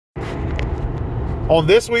On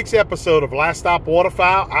this week's episode of Last Stop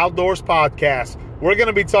Waterfowl Outdoors Podcast, we're going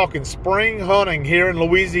to be talking spring hunting here in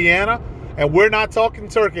Louisiana, and we're not talking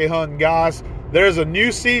turkey hunting, guys. There's a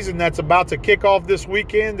new season that's about to kick off this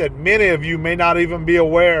weekend that many of you may not even be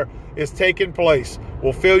aware is taking place.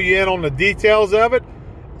 We'll fill you in on the details of it,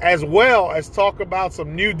 as well as talk about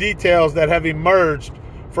some new details that have emerged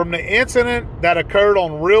from the incident that occurred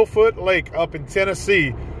on Reelfoot Lake up in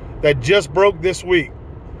Tennessee that just broke this week.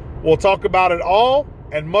 We'll talk about it all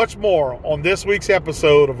and much more on this week's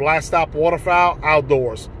episode of Last Stop Waterfowl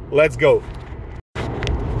Outdoors. Let's go.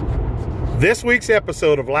 This week's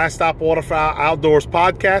episode of Last Stop Waterfowl Outdoors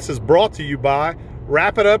Podcast is brought to you by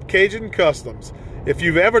Wrap It Up Cajun Customs. If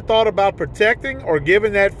you've ever thought about protecting or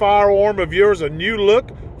giving that firearm of yours a new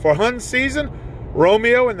look for hunting season,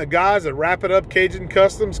 Romeo and the guys at Wrap It Up Cajun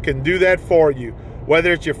Customs can do that for you.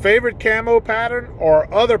 Whether it's your favorite camo pattern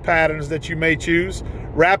or other patterns that you may choose,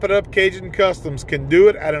 Wrap It Up Cajun Customs can do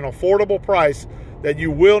it at an affordable price that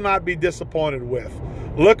you will not be disappointed with.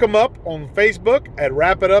 Look them up on Facebook at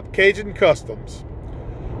Wrap It Up Cajun Customs.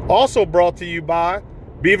 Also brought to you by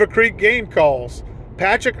Beaver Creek Game Calls.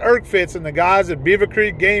 Patrick Erkfitz and the guys at Beaver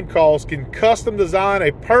Creek Game Calls can custom design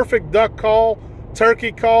a perfect duck call,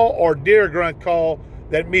 turkey call, or deer grunt call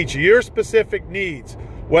that meets your specific needs.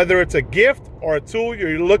 Whether it's a gift or a tool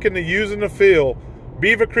you're looking to use in the field,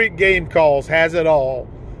 Beaver Creek Game Calls has it all.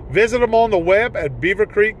 Visit them on the web at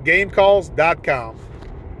beavercreekgamecalls.com.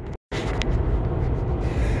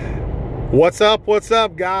 What's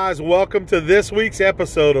up, guys? Welcome to this week's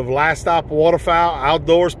episode of Last Stop Waterfowl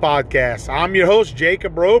Outdoors Podcast. I'm your host,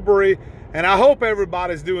 Jacob Robery, and I hope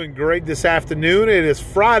everybody's doing great this afternoon. It is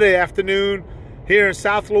Friday afternoon here in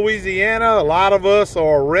South Louisiana. A lot of us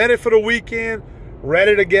are ready for the weekend,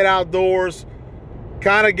 ready to get outdoors,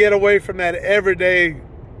 kind of get away from that everyday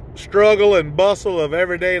struggle and bustle of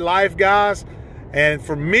everyday life, guys. And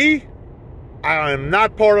for me, I am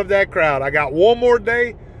not part of that crowd. I got one more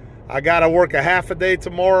day. I got to work a half a day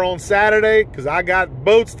tomorrow on Saturday because I got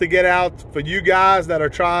boats to get out for you guys that are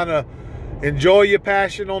trying to enjoy your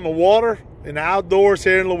passion on the water and the outdoors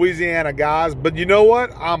here in Louisiana, guys. But you know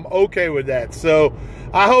what? I'm okay with that. So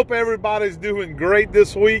I hope everybody's doing great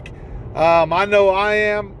this week. I know I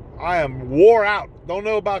am. I am wore out. Don't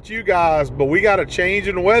know about you guys, but we got a change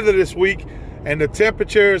in the weather this week, and the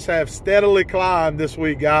temperatures have steadily climbed this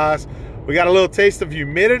week, guys. We got a little taste of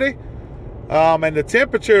humidity, and the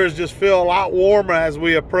temperatures just feel a lot warmer as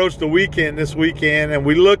we approach the weekend this weekend, and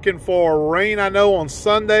we're looking for rain, I know, on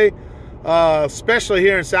Sunday, especially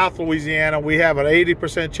here in South Louisiana. We have an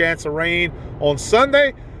 80% chance of rain on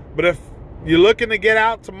Sunday, but if you're looking to get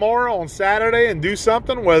out tomorrow on Saturday and do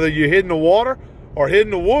something, whether you're hitting the water or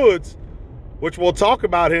hitting the woods, which we'll talk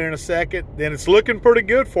about here in a second, then it's looking pretty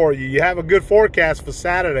good for you. You have a good forecast for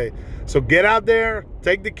Saturday. So get out there,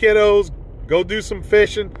 take the kiddos, go do some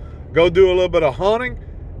fishing, go do a little bit of hunting,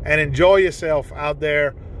 and enjoy yourself out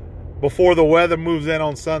there before the weather moves in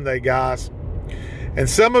on Sunday, guys. And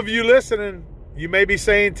some of you listening, you may be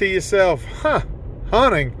saying to yourself,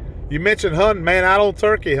 hunting? You mentioned hunting, man, I don't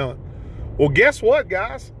turkey hunt. Well, guess what,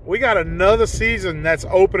 guys? We got another season that's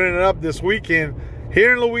opening up this weekend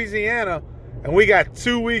here in Louisiana, and we got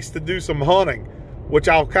 2 weeks to do some hunting, which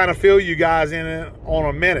I'll kind of fill you guys in on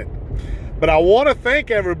a minute. But I want to thank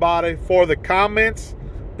everybody for the comments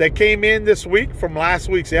that came in this week from last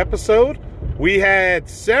week's episode. We had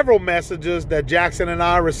several messages that Jackson and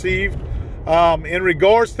I received in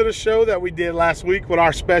regards to the show that we did last week with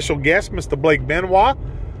our special guest, Mr. Blake Benoit,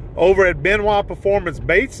 over at Benoit Performance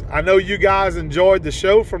Baits. I know you guys enjoyed the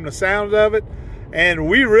show from the sound of it, and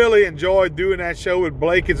we really enjoyed doing that show with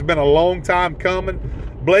Blake. It's been a long time coming.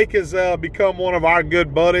 Blake has become one of our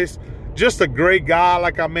good buddies. Just a great guy,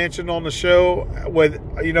 like I mentioned on the show, with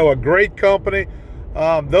a great company.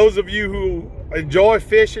 Those of you who enjoy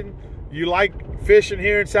fishing, you like fishing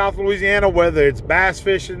here in South Louisiana, whether it's bass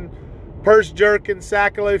fishing, purse jerking,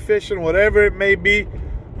 sac-a-lait fishing, whatever it may be,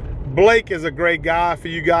 Blake is a great guy for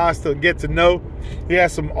you guys to get to know. He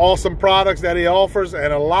has some awesome products that he offers,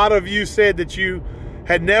 and a lot of you said that you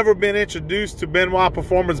had never been introduced to Benoit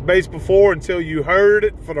Performance Baits before until you heard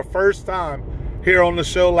it for the first time here on the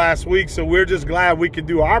show last week. So we're just glad we could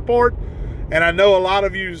do our part. And I know a lot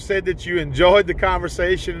of you said that you enjoyed the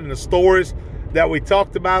conversation and the stories that we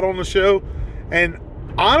talked about on the show. And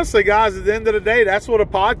honestly, guys, at the end of the day, that's what a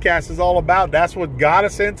podcast is all about. That's what got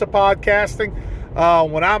us into podcasting.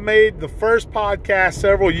 When I made the first podcast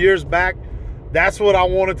several years back, that's what I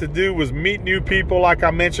wanted to do, was meet new people like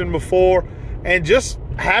I mentioned before, and just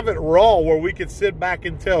have it raw where we could sit back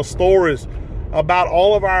and tell stories about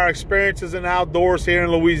all of our experiences in outdoors here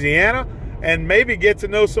in Louisiana, and maybe get to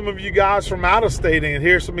know some of you guys from out of state and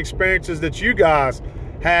hear some experiences that you guys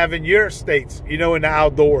have in your states, in the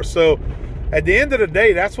outdoors. So at the end of the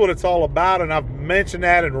day, that's what it's all about, and I've mentioned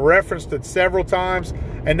that and referenced it several times,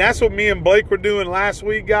 and that's what me and Blake were doing last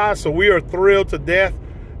week, guys. So we are thrilled to death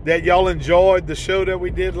that y'all enjoyed the show that we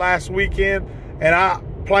did last weekend, and I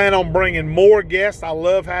plan on bringing more guests. I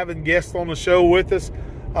love having guests on the show with us.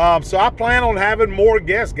 So I plan on having more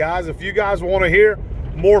guests, guys. If you guys want to hear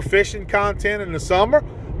more fishing content in the summer,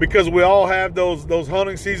 because we all have those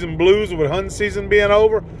hunting season blues with hunting season being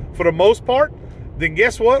over for the most part, then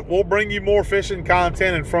guess what? We'll bring you more fishing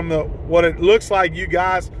content. And from what it looks like, you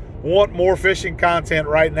guys want more fishing content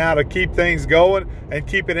right now to keep things going and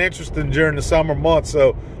keep it interesting during the summer months.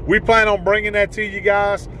 So we plan on bringing that to you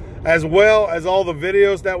guys, as well as all the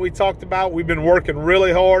videos that we talked about. We've been working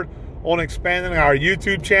really hard on expanding our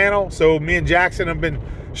YouTube channel. So me and Jackson have been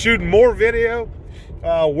shooting more video,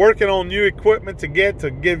 working on new equipment to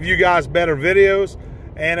give you guys better videos.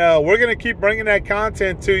 And we're going to keep bringing that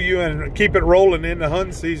content to you and keep it rolling in the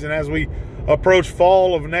hunting season as we approach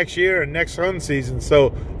fall of next year and next hunting season.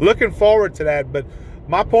 So looking forward to that. But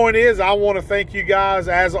my point is, I want to thank you guys,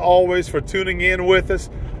 as always, for tuning in with us.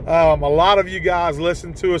 A lot of you guys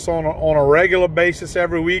listen to us on a regular basis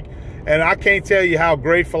every week, and I can't tell you how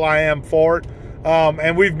grateful I am for it.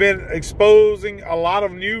 And we've been exposing a lot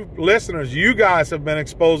of new listeners. You guys have been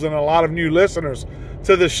exposing a lot of new listeners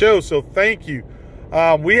to the show, so thank you.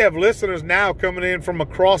 We have listeners now coming in from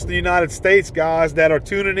across the United States, guys, that are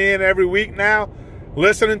tuning in every week now,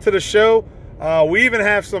 listening to the show. We even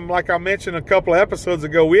have some, like I mentioned a couple of episodes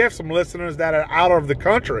ago, we have some listeners that are out of the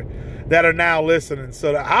country that are now listening.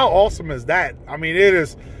 So how awesome is that? I mean, it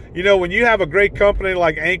is, when you have a great company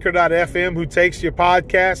like Anchor.fm who takes your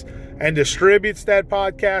podcast and distributes that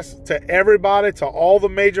podcast to everybody, to all the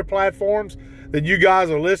major platforms that you guys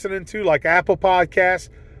are listening to, like Apple Podcasts,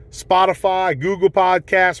 Spotify, Google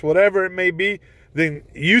Podcasts, whatever it may be, then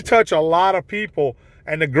you touch a lot of people.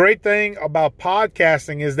 And the great thing about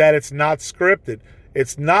podcasting is that it's not scripted.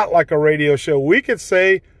 It's not like a radio show. We could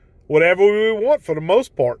say whatever we want for the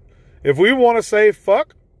most part. If we want to say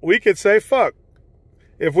fuck, we could say fuck.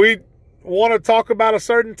 If we want to talk about a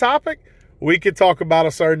certain topic, we could talk about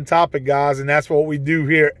a certain topic, guys. And that's what we do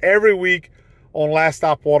here every week on Last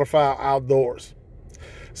Stop Waterfowl Outdoors.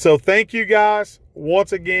 So thank you guys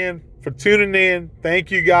once again for tuning in. Thank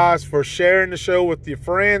you guys for sharing the show with your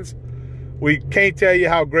friends. We can't tell you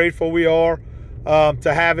how grateful we are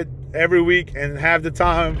to have it every week and have the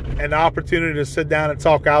time and the opportunity to sit down and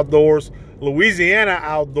talk outdoors, Louisiana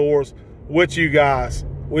outdoors, with you guys.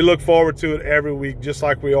 We look forward to it every week, just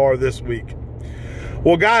like we are this week.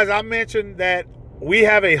 Well, guys, I mentioned that we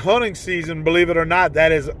have a hunting season, believe it or not,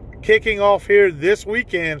 that is kicking off here this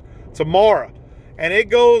weekend, tomorrow. And it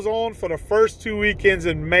goes on for the first 2 weekends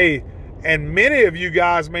in May. And many of you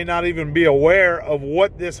guys may not even be aware of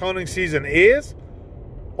what this hunting season is,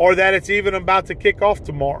 or that it's even about to kick off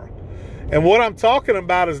tomorrow. And what I'm talking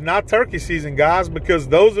about is not turkey season, guys, because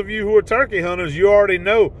those of you who are turkey hunters, you already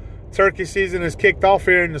know turkey season is kicked off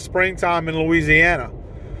here in the springtime in Louisiana.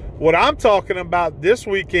 What I'm talking about this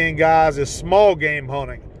weekend, guys, is small game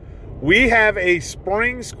hunting. We have a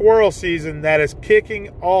spring squirrel season that is kicking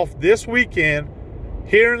off this weekend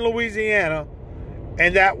here in Louisiana,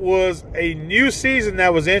 and that was a new season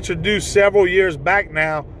that was introduced several years back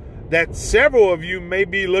now that several of you may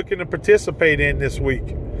be looking to participate in this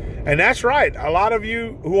week. And that's right, a lot of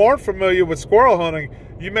you who aren't familiar with squirrel hunting,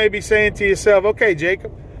 you may be saying to yourself, okay,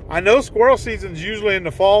 Jacob, I know squirrel season's usually in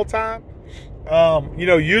the fall time,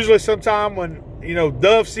 usually sometime when,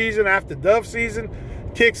 dove season, after dove season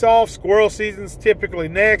kicks off, squirrel season's typically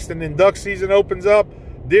next, and then duck season opens up,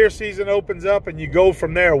 deer season opens up, and you go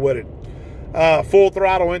from there with it, full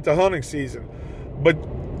throttle into hunting season. But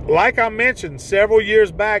like I mentioned, several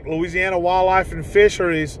years back, Louisiana Wildlife and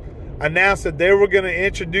Fisheries announced that they were going to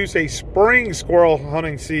introduce a spring squirrel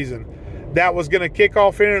hunting season that was going to kick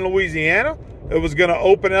off here in Louisiana. It was going to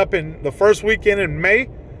open up in the first weekend in May,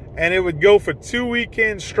 and it would go for 2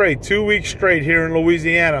 weekends straight, 2 weeks straight here in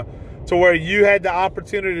Louisiana, to where you had the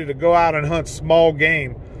opportunity to go out and hunt small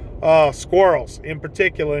game, squirrels in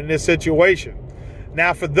particular in this situation.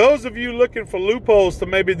 Now, for those of you looking for loopholes to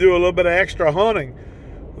maybe do a little bit of extra hunting,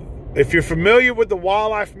 if you're familiar with the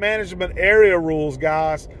wildlife management area rules,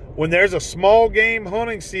 guys, when there's a small game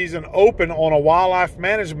hunting season open on a wildlife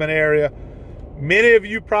management area, many of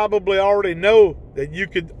you probably already know that you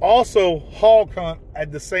could also hog hunt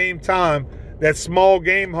at the same time that small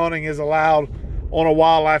game hunting is allowed on a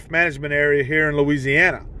wildlife management area here in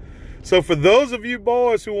Louisiana. So for those of you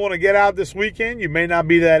boys who want to get out this weekend, you may not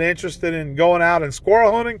be that interested in going out and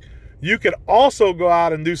squirrel hunting, you could also go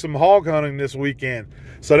out and do some hog hunting this weekend.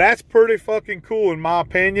 So that's pretty fucking cool in my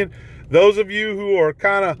opinion. Those of you who are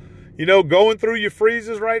kind of, going through your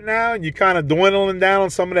freezers right now and you kind of dwindling down on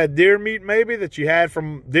some of that deer meat maybe that you had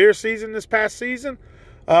from deer season this past season,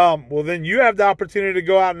 well, then you have the opportunity to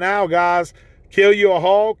go out now, guys, kill you a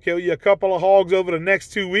hog, kill you a couple of hogs over the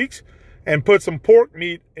next 2 weeks, and put some pork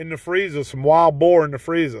meat in the freezer, some wild boar in the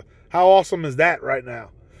freezer. How awesome is that right now?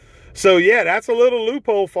 So, yeah, that's a little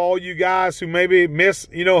loophole for all you guys who maybe miss,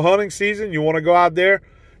 hunting season. You want to go out there,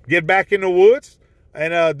 get back in the woods,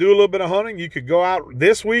 and do a little bit of hunting. You could go out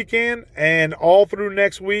this weekend and all through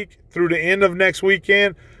next week, through the end of next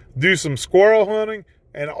weekend, do some squirrel hunting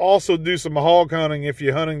and also do some hog hunting if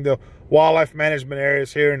you're hunting the wildlife management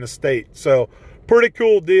areas here in the state. So, pretty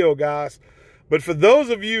cool deal, guys. But for those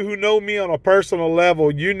of you who know me on a personal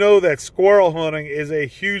level, you know that squirrel hunting is a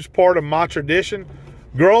huge part of my tradition.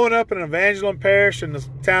 Growing up in Evangeline Parish in the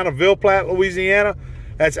town of Ville Platte, Louisiana,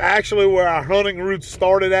 that's actually where our hunting roots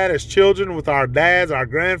started at as children with our dads, our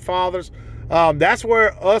grandfathers. That's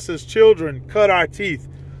where us as children cut our teeth,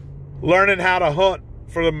 learning how to hunt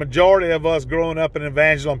for the majority of us growing up in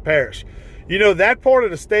Evangeline Parish. That part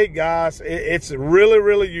of the state, guys, it's really,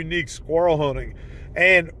 really unique, squirrel hunting.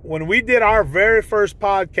 And when we did our very first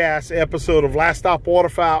podcast episode of Last Stop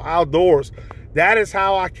Waterfowl Outdoors, that is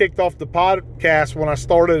how I kicked off the podcast when I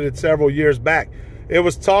started it several years back. It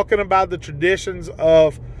was talking about the traditions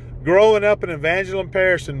of growing up in Evangeline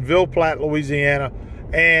Parish in Ville Platte, Louisiana,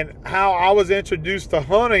 and how I was introduced to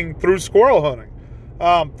hunting through squirrel hunting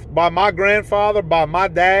by my grandfather, by my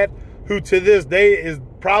dad, who to this day is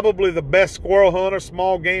probably the best squirrel hunter,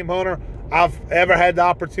 small game hunter I've ever had the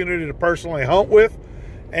opportunity to personally hunt with.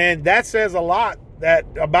 And that says a lot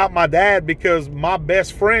about my dad, because my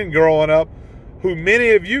best friend growing up, who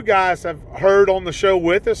many of you guys have heard on the show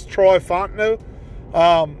with us, Troy Fontenot,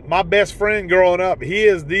 my best friend growing up, he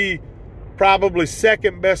is the probably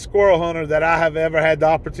second best squirrel hunter that I have ever had the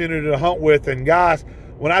opportunity to hunt with. And guys,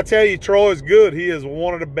 when I tell you Troy is good, he is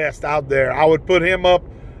one of the best out there. I would put him up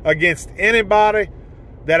against anybody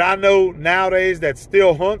that I know nowadays that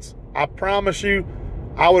still hunts. I promise you,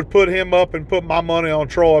 I would put him up and put my money on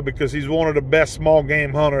Troy, because he's one of the best small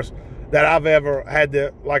game hunters that I've ever had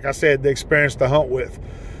the, like I said, the experience to hunt with.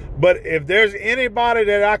 But if there's anybody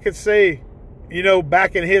that I could say,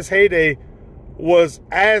 back in his heyday was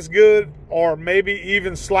as good or maybe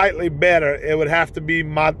even slightly better, it would have to be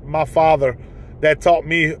my father that taught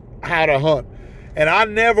me how to hunt. And I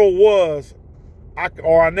never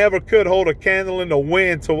I never could hold a candle in the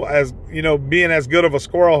wind to being as good of a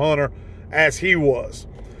squirrel hunter as he was.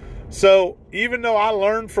 So even though I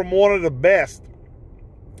learned from one of the best,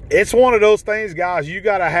 it's one of those things, guys, you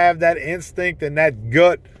got to have that instinct and that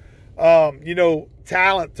gut,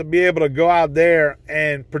 talent to be able to go out there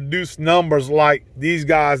and produce numbers like these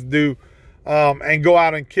guys do, and go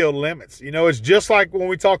out and kill limits. It's just like when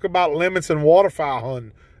we talk about limits and waterfowl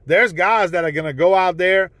hunting. There's guys that are going to go out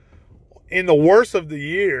there in the worst of the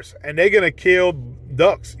years and they're going to kill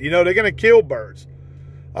ducks. They're going to kill birds.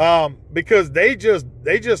 Because they just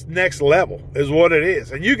next level is what it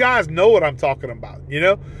is. And you guys know what I'm talking about.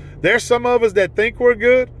 There's some of us that think we're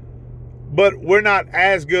good, but we're not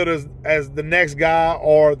as good as the next guy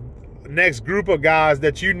or next group of guys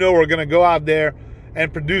that are going to go out there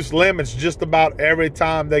and produce limits just about every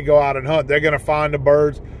time they go out and hunt. They're going to find the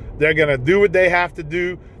birds. They're going to do what they have to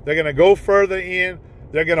do. They're going to go further in.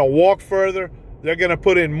 They're going to walk further. They're going to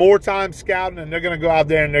put in more time scouting, and they're going to go out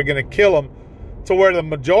there and they're going to kill them, to where the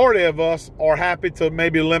majority of us are happy to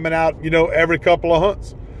maybe limit out, every couple of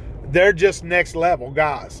hunts. They're just next level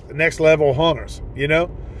guys, next level hunters,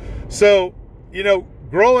 So,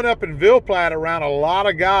 growing up in Ville Platte around a lot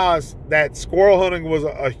of guys that squirrel hunting was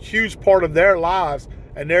a huge part of their lives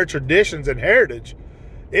and their traditions and heritage,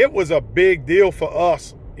 it was a big deal for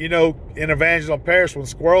us, in Evangeline Parish when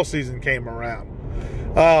squirrel season came around.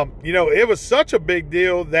 It was such a big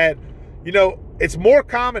deal that, it's more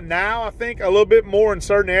common now, I think, a little bit more in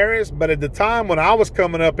certain areas. But at the time when I was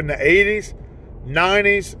coming up in the 80s,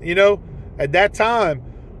 90s, at that time,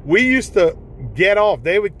 we used to get off.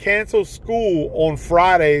 They would cancel school on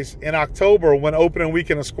Fridays in October when opening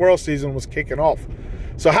weekend of squirrel season was kicking off.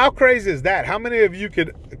 So how crazy is that? How many of you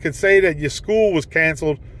could say that your school was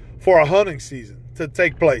canceled for a hunting season to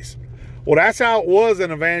take place? Well, that's how it was in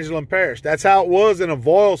Evangeline Parish. That's how it was in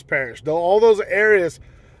Avoyelles Parish. All those areas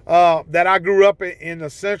that I grew up in the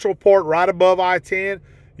central part right above I-10,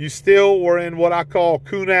 you still were in what I call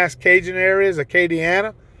Coonass Cajun areas,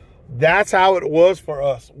 Acadiana. That's how it was for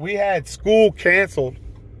us. We had school canceled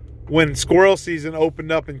when squirrel season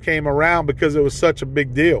opened up and came around because it was such a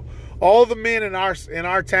big deal. all the men in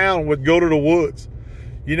our town would go to the woods.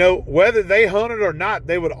 You know, whether they hunted or not,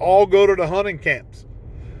 they would all go to the hunting camps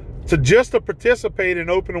to participate in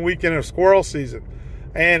opening weekend of squirrel season.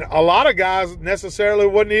 And a lot of guys necessarily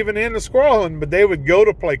wasn't even into squirrel hunting, but they would go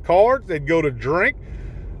to play cards, they'd go to drink,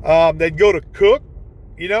 they'd go to cook,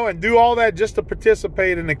 you know, and do all that just to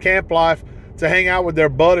participate in the camp life, to hang out with their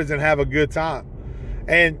buddies and have a good time.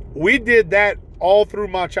 And we did that all through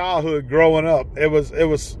my childhood growing up. It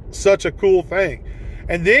was such a cool thing.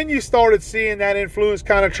 And then you started seeing that influence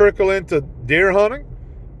kind of trickle into deer hunting,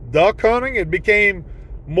 duck hunting. It became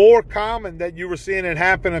more common that you were seeing it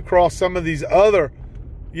happen across some of these other,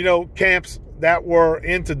 you know, camps that were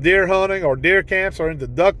into deer hunting, or deer camps, or into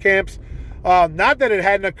duck camps. Not that it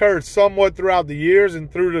hadn't occurred somewhat throughout the years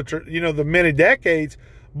and through the many decades,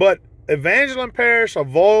 but Evangeline Parish,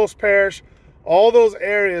 Avoyelles Parish, all those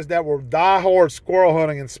areas that were diehard squirrel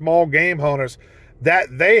hunting and small game hunters,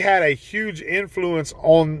 that they had a huge influence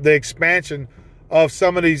on the expansion of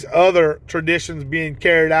some of these other traditions being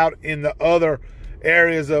carried out in the other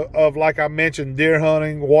areas of like I mentioned, deer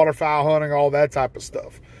hunting, waterfowl hunting, all that type of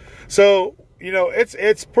stuff. So, you know,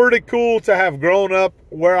 it's pretty cool to have grown up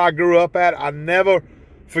where I grew up at. I never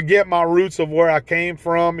forget my roots of where I came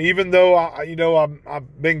from, even though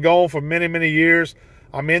I've been gone for many, many years.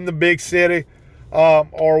 I'm in the big city,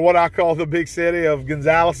 or what I call the big city of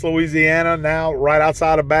Gonzales, Louisiana, now right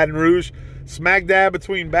outside of Baton Rouge, smack dab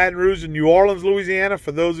between Baton Rouge and New Orleans, Louisiana.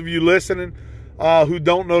 For those of you listening who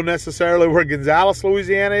don't know necessarily where Gonzales,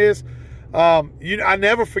 Louisiana is, I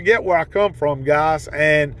never forget where I come from, guys.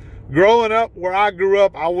 And growing up where I grew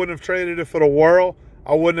up, I wouldn't have traded it for the world.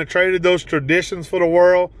 I wouldn't have traded those traditions for the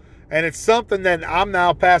world. And it's something that I'm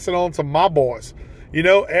now passing on to my boys. You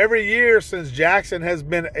know, every year since Jackson has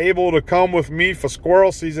been able to come with me for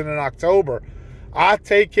squirrel season in October, I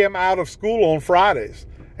take him out of school on Fridays.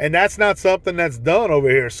 And that's not something that's done over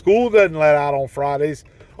here. School doesn't let out on Fridays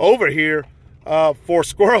over here for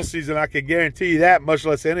squirrel season. I can guarantee you that, much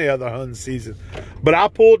less any other hunting season. But I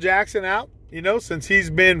pulled Jackson out, you know, since he's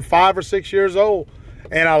been 5 or 6 years old.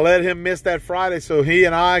 And I let him miss that Friday so he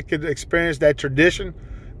and I could experience that tradition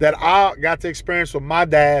that I got to experience with my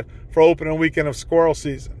dad for opening weekend of squirrel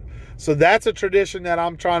season. So that's a tradition that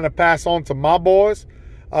I'm trying to pass on to my boys.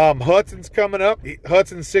 Hudson's coming up.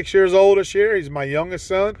 Hudson's 6 years old this year. He's my youngest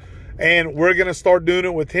son. And we're going to start doing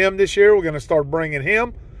it with him this year. We're going to start bringing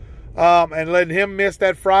him and letting him miss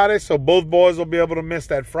that Friday. So both boys will be able to miss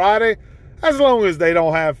that Friday, as long as they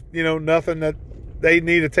don't have, you know, nothing that they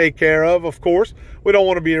need to take care of course. We don't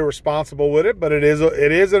want to be irresponsible with it, but it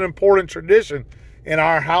is an important tradition in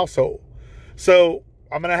our household. So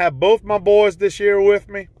I'm going to have both my boys this year with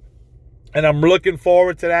me, and I'm looking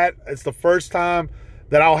forward to that. It's the first time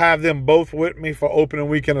that I'll have them both with me for opening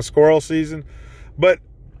weekend of squirrel season. But,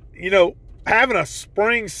 you know, having a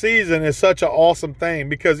spring season is such an awesome thing,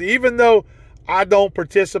 because even though I don't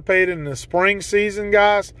participate in the spring season,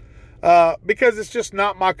 guys, because it's just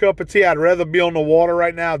not my cup of tea. I'd rather be on the water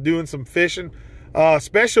right now doing some fishing,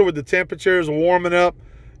 especially with the temperatures warming up.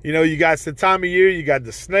 You know, you got the time of year, you got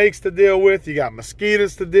the snakes to deal with, you got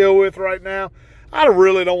mosquitoes to deal with right now. I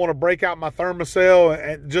really don't want to break out my thermocell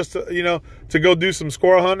and just to go do some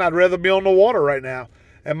squirrel hunting. I'd rather be on the water right now.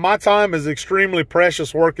 And my time is extremely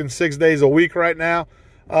precious, working 6 days a week right now.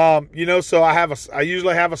 So I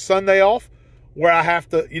usually have a Sunday off where I have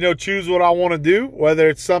to, choose what I want to do, whether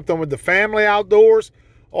it's something with the family outdoors,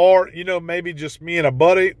 or, maybe just me and a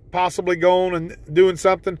buddy possibly going and doing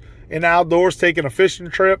something in the outdoors, taking a fishing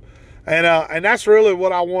trip. And that's really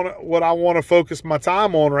what I want to focus my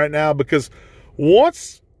time on right now, because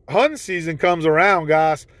once hunting season comes around,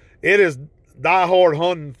 guys, it is die-hard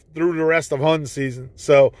hunting through the rest of hunting season.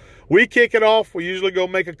 So we kick it off. We usually go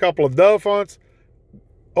make a couple of dove hunts,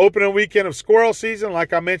 opening weekend of squirrel season,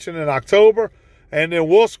 like I mentioned, in October, and then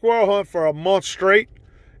we'll squirrel hunt for a month straight.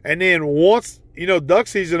 And then once, duck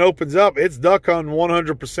season opens up, it's duck hunting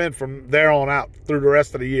 100% from there on out through the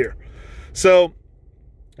rest of the year. So,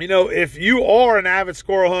 if you are an avid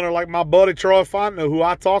squirrel hunter like my buddy Troy Fontenot, who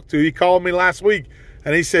I talked to, he called me last week,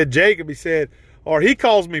 and he said, Jacob, he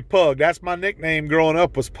calls me Pug. That's my nickname growing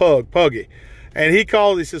up, was Puggy. And he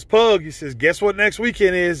says, Pug, guess what next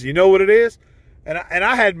weekend is? You know what it is? And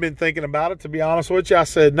I hadn't been thinking about it, to be honest with you. I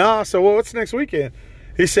said, no. So what's next weekend?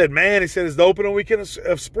 He said, it's the opening weekend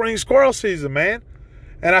of spring squirrel season, man.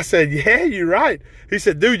 And I said, yeah, you're right. He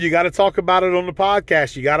said, dude, you got to talk about it on the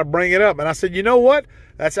podcast. You got to bring it up. And I said, you know what?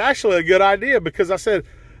 That's actually a good idea, because I said,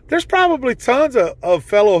 there's probably tons of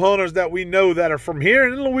fellow hunters that we know that are from here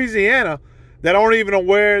in Louisiana that aren't even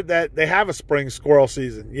aware that they have a spring squirrel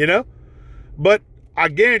season, But I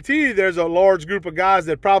guarantee you there's a large group of guys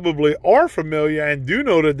that probably are familiar and do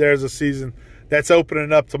know that there's a season that's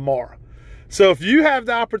opening up tomorrow. So if you have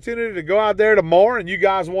the opportunity to go out there tomorrow and you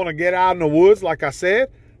guys want to get out in the woods, like I said,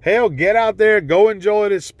 hell, get out there, go enjoy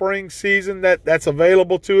this spring season that's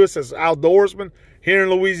available to us as outdoorsmen here in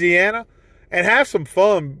Louisiana, and have some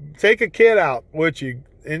fun. Take a kid out with you.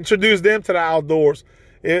 Introduce them to the outdoors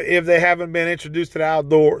if they haven't been introduced to the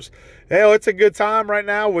outdoors. Hell, it's a good time right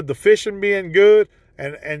now with the fishing being good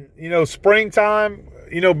and springtime,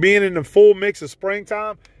 being in the full mix of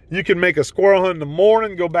springtime. You can make a squirrel hunt in the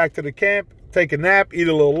morning, go back to the camp, take a nap, eat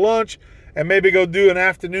a little lunch, and maybe go do an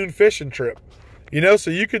afternoon fishing trip.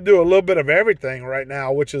 So you could do a little bit of everything right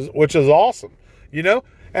now, which is awesome.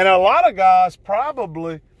 And a lot of guys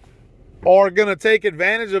probably are going to take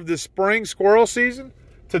advantage of this spring squirrel season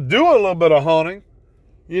to do a little bit of hunting,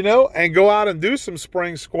 and go out and do some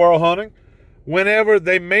spring squirrel hunting whenever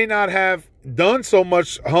they may not have done so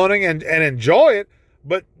much hunting and enjoy it,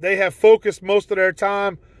 but they have focused most of their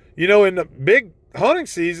time, in the big hunting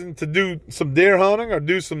season to do some deer hunting or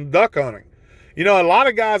do some duck hunting. A lot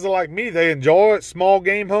of guys are like me. They enjoy small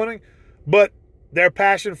game hunting, but their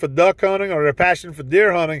passion for duck hunting or their passion for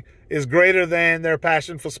deer hunting is greater than their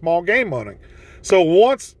passion for small game hunting. So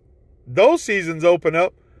once those seasons open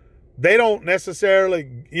up, they don't necessarily,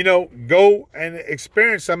 go and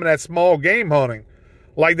experience some of that small game hunting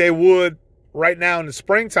like they would right now in the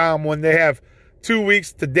springtime when they have 2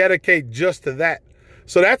 weeks to dedicate just to that.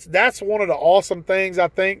 So that's one of the awesome things I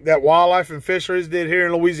think that Wildlife and Fisheries did here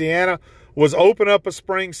in Louisiana, was open up a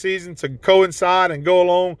spring season to coincide and go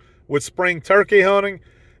along with spring turkey hunting.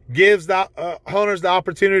 Gives the hunters the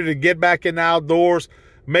opportunity to get back in the outdoors,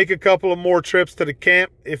 make a couple of more trips to the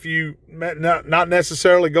camp if you not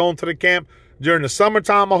necessarily going to the camp during the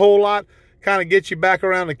summertime a whole lot, kind of get you back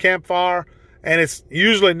around the campfire, and it's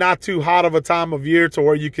usually not too hot of a time of year to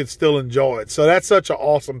where you can still enjoy it. So that's such an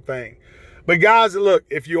awesome thing. But guys, look,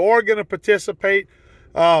 if you are going to participate,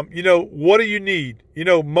 what do you need?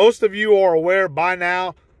 Most of you are aware by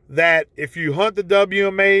now that if you hunt the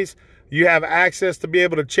WMAs, you have access to be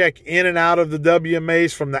able to check in and out of the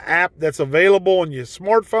WMAs from the app that's available on your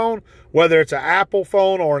smartphone, whether it's an Apple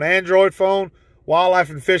phone or an Android phone. Wildlife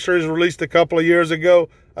and Fisheries released a couple of years ago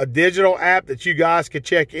a digital app that you guys could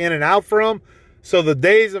check in and out from. So the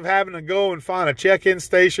days of having to go and find a check-in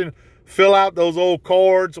station, fill out those old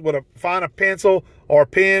cards find a pencil or a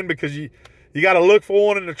pen because you got to look for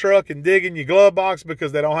one in the truck and dig in your glove box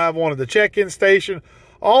because they don't have one at the check-in station.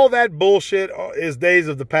 All that bullshit is days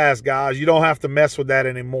of the past, guys. You don't have to mess with that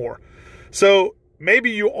anymore. So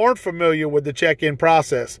maybe you aren't familiar with the check-in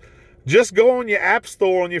process. Just go on your app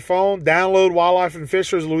store on your phone, download Wildlife and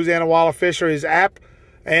Fisheries, Louisiana Wildlife Fisheries app,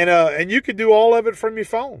 and you can do all of it from your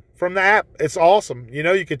phone, from the app. It's awesome.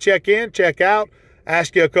 You can check in, check out,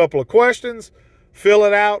 ask you a couple of questions, fill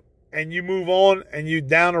it out, and you move on and you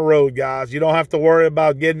down the road, guys. You don't have to worry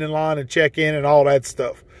about getting in line and check in and all that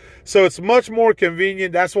stuff. So it's much more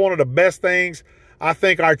convenient. That's one of the best things I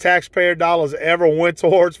think our taxpayer dollars ever went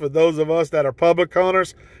towards for those of us that are public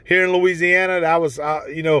hunters here in Louisiana. That was,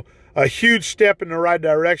 a huge step in the right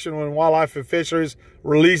direction when Wildlife and Fisheries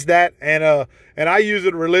released that. And I use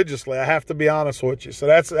it religiously. I have to be honest with you. So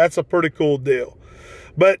that's a pretty cool deal.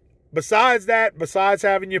 But besides that, besides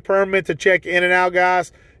having your permit to check in and out,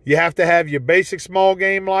 guys, you have to have your basic small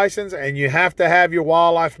game license and you have to have your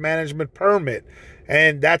wildlife management permit.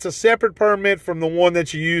 And that's a separate permit from the one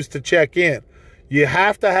that you use to check in. You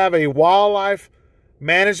have to have a wildlife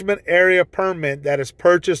management area permit that is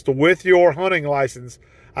purchased with your hunting license.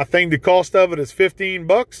 I think the cost of it is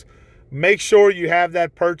 $15. Make sure you have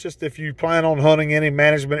that purchased if you plan on hunting any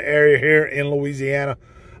management area here in Louisiana,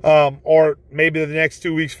 or maybe the next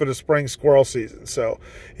 2 weeks for the spring squirrel season. So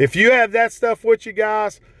if you have that stuff with you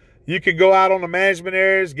guys, you can go out on the management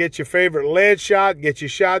areas, get your favorite lead shot, get your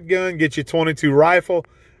shotgun, get your .22 rifle,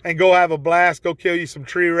 and go have a blast. Go kill you some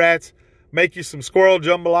tree rats, make you some squirrel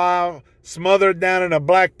jambalaya, smother it down in a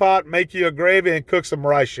black pot, make you a gravy, and cook some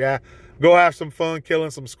rice. Yeah, go have some fun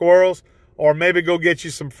killing some squirrels, or maybe go get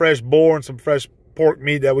you some fresh boar and some fresh pork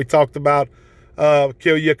meat that we talked about.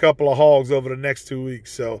 Kill you a couple of hogs over the next 2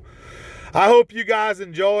 weeks. So I hope you guys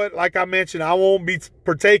enjoy it. Like I mentioned, I won't be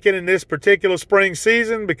partaking in this particular spring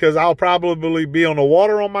season because I'll probably be on the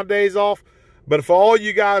water on my days off. But for all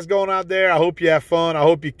you guys going out there, I hope you have fun. I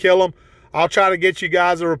hope you kill them. I'll try to get you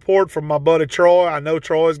guys a report from my buddy Troy. I know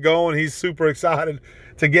Troy's going. He's super excited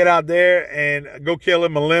to get out there and go kill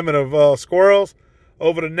him a limit of squirrels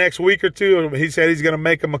over the next week or two. He said he's going to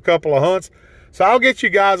make him a couple of hunts. So I'll get you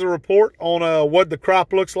guys a report on what the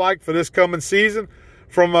crop looks like for this coming season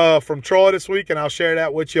from Troy this week, and I'll share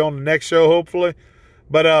that with you on the next show, hopefully.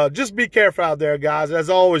 But just be careful out there, guys. As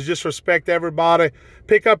always, just respect everybody.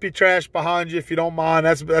 Pick up your trash behind you if you don't mind.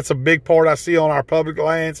 That's a big part I see on our public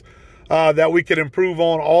lands that we could improve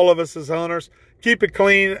on, all of us as hunters. Keep it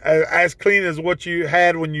clean, as clean as what you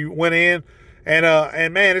had when you went in.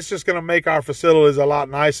 And man, it's just going to make our facilities a lot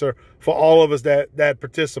nicer for all of us that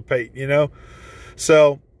participate, you know.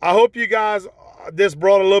 So I hope you guys, this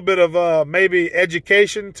brought a little bit of maybe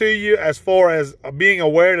education to you as far as being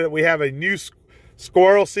aware that we have a new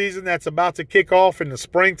squirrel season that's about to kick off in the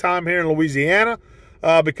springtime here in Louisiana.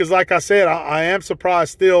 Because like I said, I am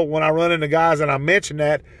surprised still when I run into guys and I mention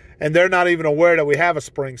that, and they're not even aware that we have a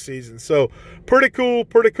spring season. So pretty cool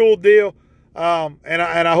deal. And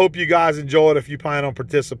I hope you guys enjoy it if you plan on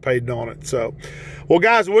participating on it. So, well,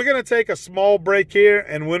 guys, we're going to take a small break here.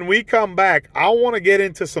 And when we come back, I want to get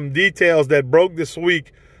into some details that broke this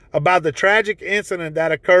week about the tragic incident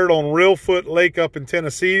that occurred on Reelfoot Lake up in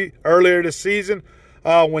Tennessee earlier this season.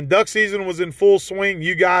 When duck season was in full swing,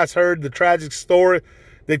 you guys heard the tragic story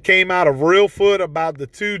that came out of Reelfoot about the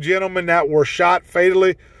two gentlemen that were shot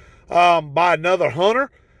fatally by another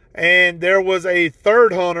hunter. And there was a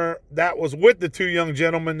third hunter that was with the two young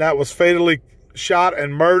gentlemen that was fatally shot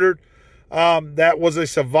and murdered. That was a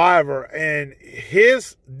survivor. And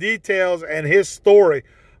his details and his story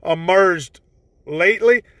emerged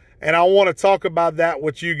lately. And I want to talk about that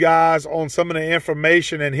with you guys on some of the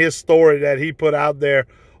information and his story that he put out there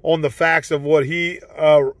on the facts of what he,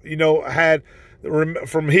 had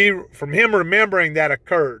from him remembering that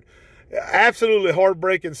occurred. Absolutely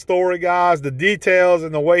heartbreaking story, guys. The details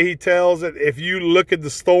and the way he tells it, if you look at the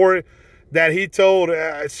story that he told,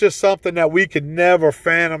 it's just something that we could never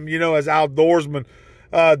fathom, as outdoorsmen,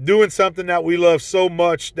 doing something that we love so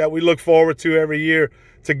much that we look forward to every year.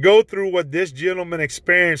 To go through what this gentleman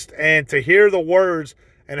experienced and to hear the words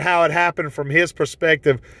and how it happened from his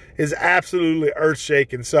perspective is absolutely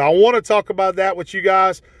earth-shaking. So I want to talk about that with you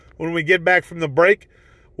guys when we get back from the break.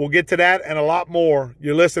 We'll get to that and a lot more.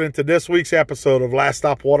 You're listening to this week's episode of Last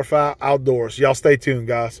Stop Waterfowl Outdoors. Y'all stay tuned,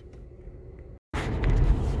 guys.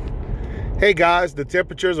 Hey, guys, the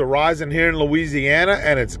temperatures are rising here in Louisiana,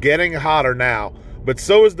 and it's getting hotter now, but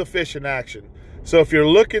so is the fishing action. So if you're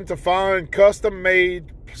looking to find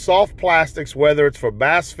custom-made soft plastics, whether it's for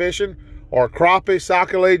bass fishing or crappie,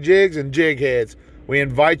 sac-a-lait jigs, and jig heads, we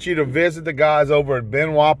invite you to visit the guys over at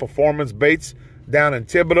Benoit Performance Baits down in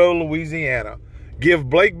Thibodaux, Louisiana. Give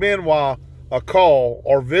Blake Benoit a call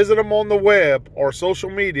or visit him on the web or social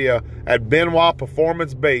media at Benoit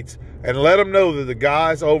Performance Baits and let them know that the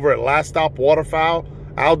guys over at Last Stop Waterfowl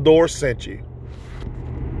Outdoors sent you.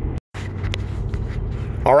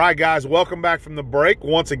 All right, guys, welcome back from the break.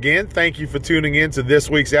 Once again, thank you for tuning in to this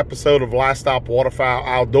week's episode of Last Stop Waterfowl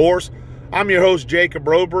Outdoors. I'm your host, Jacob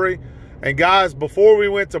Robery. And guys, before we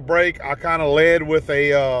went to break, I kind of led with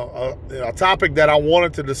a topic that I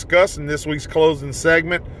wanted to discuss in this week's closing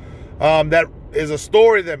segment. That is a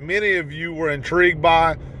story that many of you were intrigued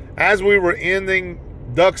by. As we were ending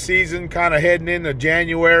duck season, kind of heading into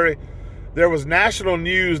January, there was national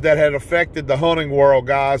news that had affected the hunting world,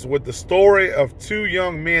 guys, with the story of two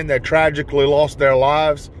young men that tragically lost their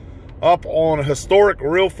lives up on a historic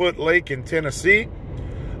Reelfoot Lake in Tennessee.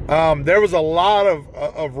 There was a lot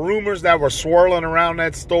of rumors that were swirling around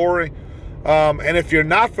that story. And if you're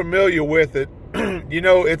not familiar with it,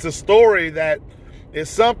 it's a story that is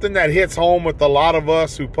something that hits home with a lot of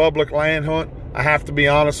us who public land hunt. I have to be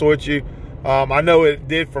honest with you. I know it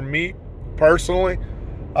did for me personally.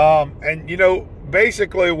 And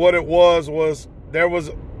basically what it was there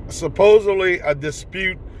was supposedly a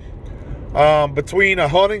dispute between a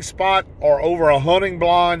hunting spot or over a hunting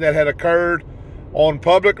blind that had occurred on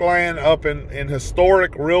public land up in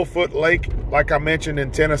historic Reelfoot Lake, like I mentioned,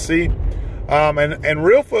 in Tennessee. And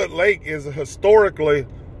Reelfoot Lake is historically,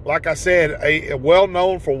 like I said, a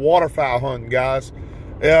well-known for waterfowl hunting, guys.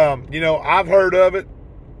 I've heard of it.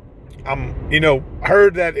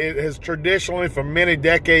 Heard that it has traditionally for many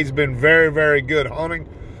decades been very, very good hunting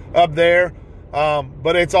up there.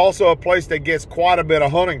 But it's also a place that gets quite a bit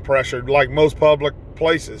of hunting pressure, like most public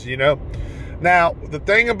places, Now, the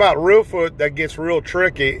thing about Reelfoot that gets real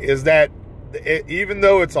tricky is that even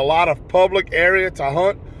though it's a lot of public area to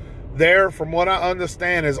hunt, there, from what I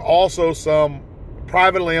understand, is also some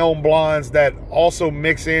privately owned blinds that also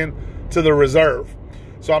mix in to the reserve.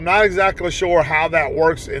 So I'm not exactly sure how that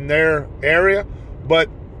works in their area, but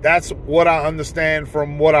that's what I understand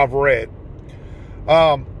from what I've read.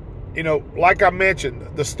 Like I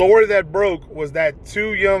mentioned, the story that broke was that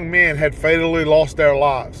two young men had fatally lost their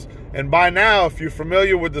lives. And by now, if you're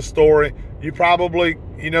familiar with the story, you probably,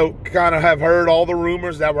 kind of have heard all the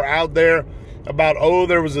rumors that were out there about,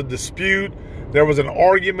 there was a dispute. There was an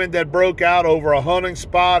argument that broke out over a hunting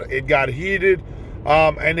spot. It got heated,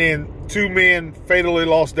 and then 2 men fatally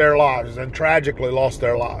lost their lives and tragically lost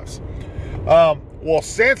their lives. Well,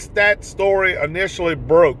 since that story initially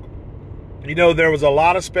broke, there was a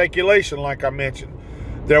lot of speculation, like I mentioned.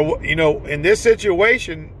 In this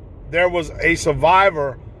situation, there was a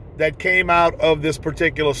survivor that came out of this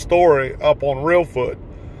particular story up on Reelfoot.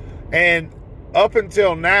 And up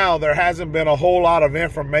until now, there hasn't been a whole lot of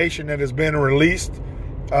information that has been released,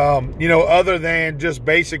 other than just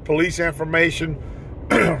basic police information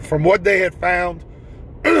from what they had found.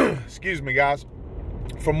 Excuse me, guys.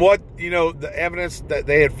 From what, the evidence that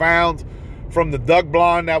they had found from the duck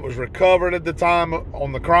blind that was recovered at the time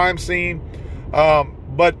on the crime scene.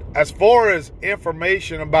 But as far as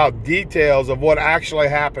information about details of what actually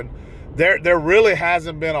happened, there really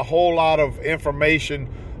hasn't been a whole lot of information,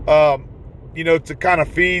 to kind of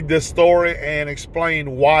feed this story and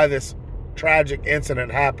explain why this tragic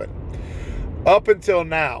incident happened. Up until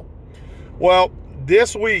now. Well,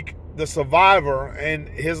 this week, the survivor, and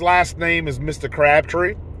his last name is Mr.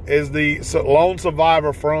 Crabtree, is the lone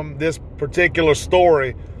survivor from this particular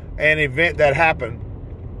story and event that happened.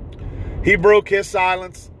 He broke his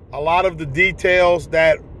silence. A lot of the details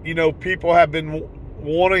that, people have been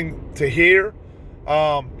wanting to hear,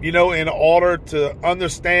 in order to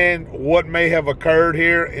understand what may have occurred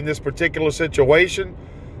here in this particular situation.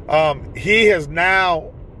 He has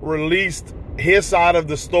now released his side of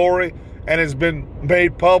the story and has been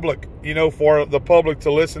made public, for the public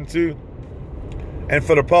to listen to and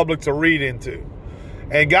for the public to read into.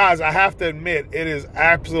 And guys, I have to admit, it is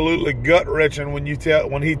absolutely gut-wrenching when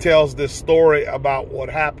he tells this story about what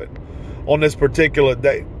happened on this particular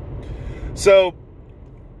day. So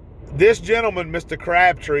this gentleman, Mr.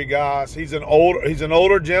 Crabtree, guys, he's an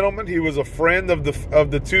older gentleman. He was a friend of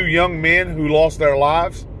the 2 young men who lost their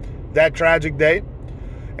lives that tragic day.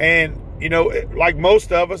 And like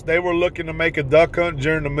most of us, they were looking to make a duck hunt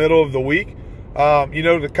during the middle of the week,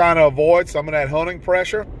 to kind of avoid some of that hunting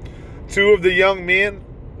pressure. 2 of the young men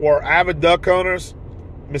were avid duck hunters.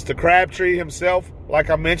 Mr. Crabtree himself, like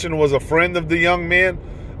I mentioned, was a friend of the young men.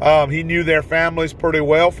 He knew their families pretty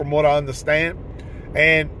well, from what I understand.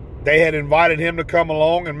 And they had invited him to come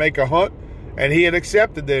along and make a hunt, and he had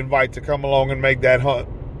accepted the invite to come along and make that hunt.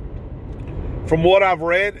 From what I've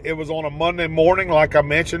read, it was on a Monday morning, like I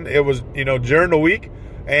mentioned. It was, during the week.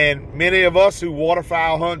 And many of us who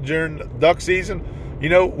waterfowl hunt during duck season,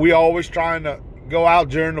 we always trying to go out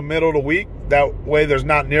during the middle of the week. That way there's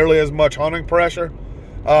not nearly as much hunting pressure,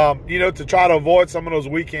 to try to avoid some of those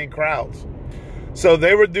weekend crowds. So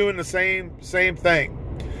they were doing the same thing.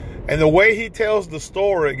 And the way he tells the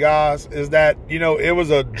story, guys, is that, it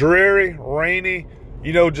was a dreary, rainy,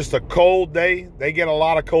 just a cold day. They get a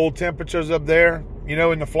lot of cold temperatures up there,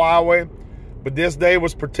 in the flyway. But this day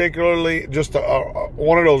was particularly just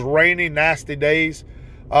one of those rainy, nasty days.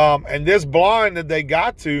 And this blind that they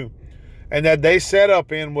got to and that they set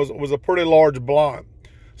up in was a pretty large blind.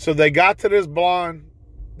 So they got to this blind.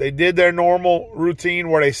 They did their normal routine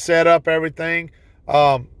where they set up everything.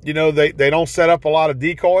 They don't set up a lot of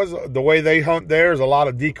decoys. The way they hunt there is a lot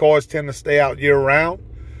of decoys tend to stay out year round.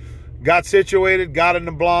 Got situated, got in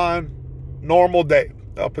the blind, normal day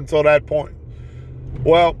up until that point.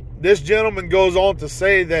 Well, this gentleman goes on to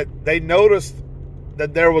say that they noticed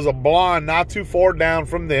that there was a blind not too far down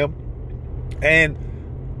from them, and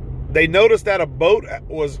they noticed that a boat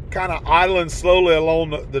was kind of idling slowly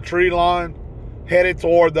along the tree line, headed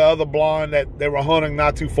toward the other blind that they were hunting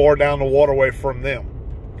not too far down the waterway from them.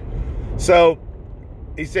 So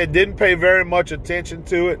he said didn't pay very much attention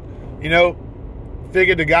to it.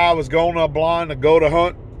 Figured the guy was going to a blind to go to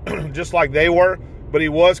hunt just like they were, but he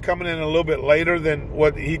was coming in a little bit later than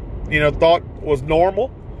what he thought was normal,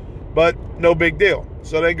 but no big deal.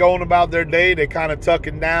 So they going about their day. They kind of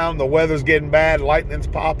tucking down. The weather's getting bad. Lightning's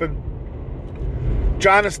popping.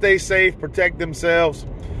 Trying to stay safe, protect themselves.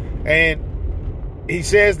 And he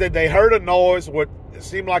says that they heard a noise, what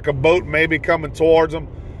seemed like a boat maybe coming towards them.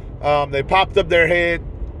 They popped up their head,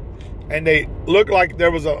 and they looked like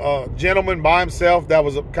there was a gentleman by himself that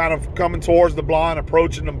was kind of coming towards the blind,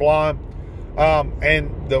 approaching the blind.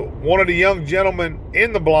 And one of the young gentlemen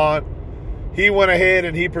in the blind, he went ahead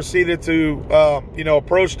and he proceeded to,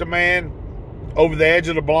 approach the man over the edge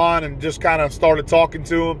of the blind and just kind of started talking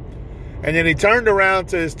to him. And then he turned around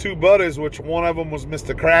to his 2 buddies, which one of them was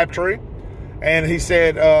Mr. Crabtree. And he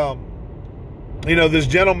said, this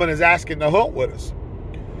gentleman is asking to hunt with us.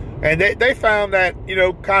 And they found that,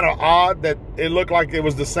 kind of odd that it looked like it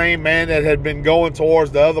was the same man that had been going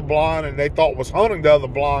towards the other blind and they thought was hunting the other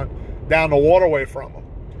blind down the waterway from them.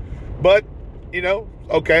 But,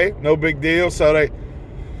 okay, no big deal. So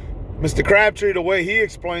Mr. Crabtree, the way he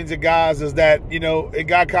explains it, guys, is that, it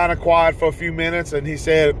got kind of quiet for a few minutes, and he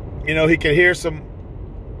said, he could hear some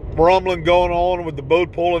rumbling going on with the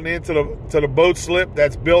boat pulling into the boat slip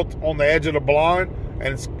that's built on the edge of the blind,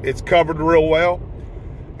 and it's covered real well.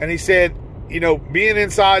 And he said, being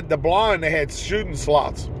inside the blind, they had shooting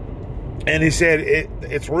slots. And he said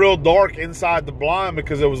it's real dark inside the blind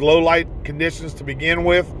because it was low light conditions to begin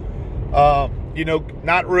with.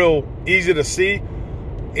 Not real easy to see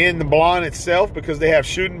in the blind itself because they have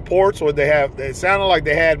shooting ports, or it sounded like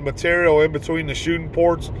they had material in between the shooting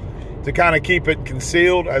ports to kind of keep it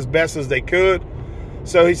concealed as best as they could.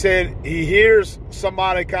 So he said he hears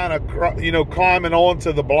somebody kind of, climbing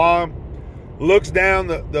onto the blind, looks down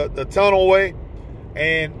the tunnelway,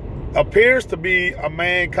 and appears to be a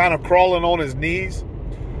man kind of crawling on his knees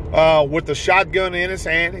with a shotgun in his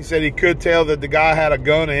hand. He said he could tell that the guy had a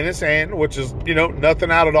gun in his hand, which is,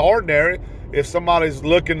 nothing out of the ordinary. If somebody's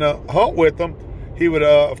looking to hunt with them, he would,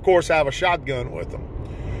 of course, have a shotgun with him.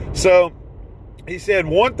 So he said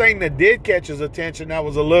one thing that did catch his attention that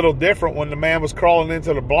was a little different when the man was crawling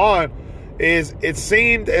into the blind is it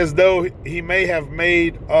seemed as though he may have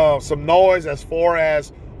made some noise as far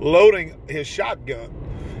as loading his shotgun.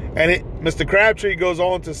 And Mr. Crabtree goes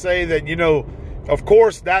on to say that, of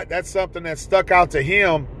course, that's something that stuck out to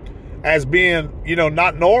him as being,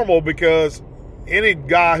 not normal, because any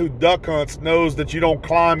guy who duck hunts knows that you don't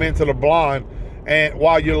climb into the blind and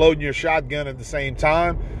while you're loading your shotgun at the same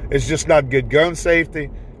time. It's just not good gun safety.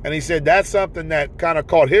 And he said that's something that kind of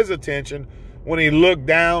caught his attention when he looked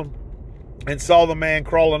down and saw the man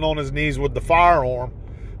crawling on his knees with the firearm.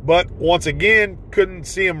 But once again, couldn't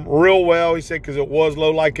see him real well, he said, because it was low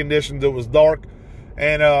light conditions, it was dark.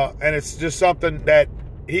 And it's just something that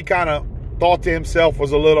he kind of thought to himself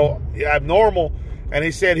was a little abnormal. And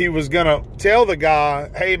he said he was going to tell the guy,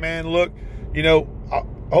 hey, man, look,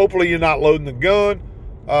 hopefully you're not loading the gun.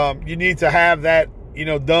 You need to have that,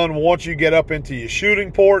 done once you get up into your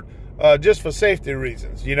shooting port, just for safety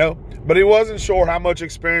reasons, But he wasn't sure how much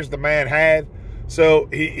experience the man had. So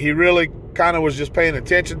he really kind of was just paying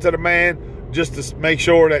attention to the man just to make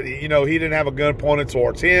sure that, he didn't have a gun pointed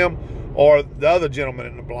towards him or the other gentleman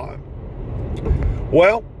in the blind.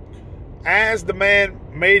 Well, as the man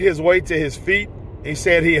made his way to his feet, he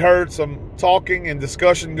said he heard some talking and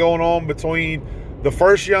discussion going on between the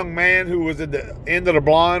first young man who was at the end of the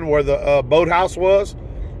blind where the boathouse was,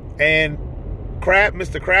 and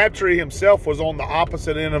Mr. Crabtree himself was on the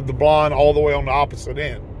opposite end of the blind, all the way on the opposite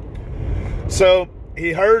end. So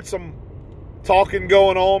he heard some talking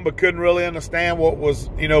going on, but couldn't really understand what was,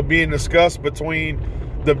 being discussed between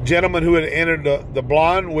the gentleman who had entered the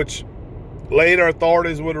blind, which later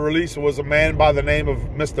authorities would release was a man by the name of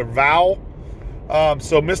Mr. Vowell.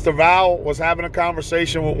 So Mr. Vowell was having a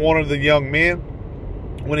conversation with one of the young men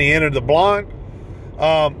when he entered the blind.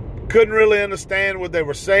 Couldn't really understand what they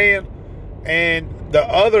were saying. And the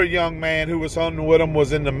other young man who was hunting with him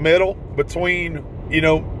was in the middle between,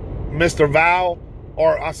 Mr. Vowell,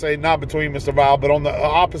 or I say not between Mr. Vowell, but on the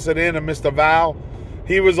opposite end of Mr. Vowell.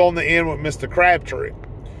 He was on the end with Mr. Crabtree.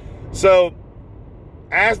 So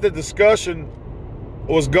as the discussion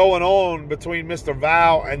was going on between Mr.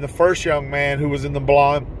 Vowell and the first young man who was in the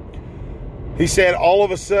blind, he said all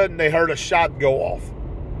of a sudden they heard a shot go off.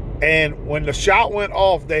 And when the shot went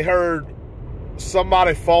off, they heard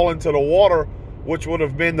somebody fall into the water, which would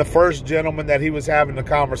have been the first gentleman that he was having the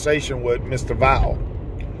conversation with, Mr. Vowell.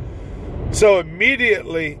 So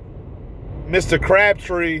immediately, Mr.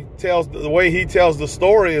 Crabtree the way he tells the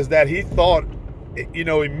story is that he thought,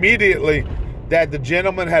 immediately that the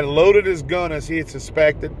gentleman had loaded his gun as he had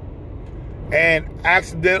suspected and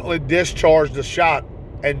accidentally discharged a shot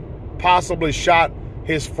and possibly shot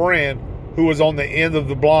his friend who was on the end of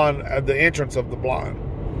the blind, at the entrance of the blind.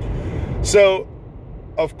 So,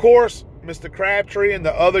 of course, Mr. Crabtree and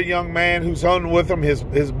the other young man who's hunting with him,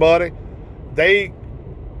 his buddy, they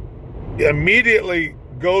immediately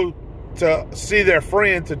go to see their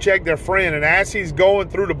friend, to check their friend. And as he's going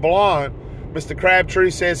through the blind, Mr.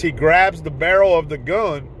 Crabtree says he grabs the barrel of the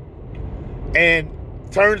gun and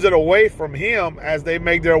turns it away from him as they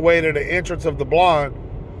make their way to the entrance of the blind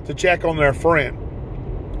to check on their friend,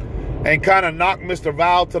 and kind of knock Mr.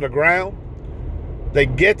 Vowell to the ground. They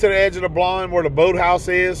get to the edge of the blind where the boathouse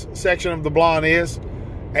is, section of the blind is,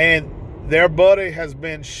 and their buddy has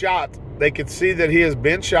been shot. They could see that he has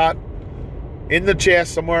been shot in the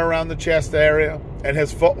chest, somewhere around the chest area, and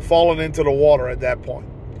has fallen into the water at that point.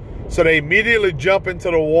 So they immediately jump into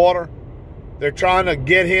the water. They're trying to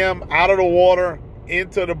get him out of the water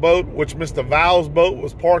into the boat, which Mr. Vowell's boat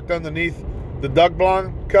was parked underneath the duck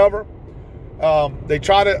blind cover.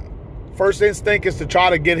 First instinct is to try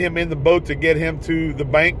to get him in the boat, to get him to the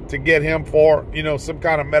bank, to get him for, some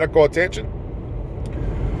kind of medical attention.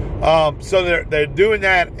 So they're doing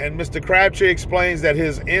that, and Mr. Crabtree explains that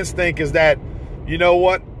his instinct is that, you know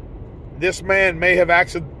what, this man may have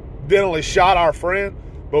accidentally shot our friend,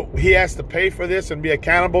 but he has to pay for this and be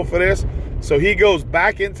accountable for this. So he goes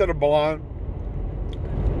back into the blind,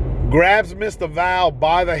 grabs Mr. Val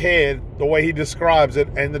by the head, the way he describes it,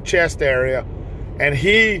 and the chest area, and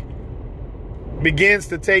he begins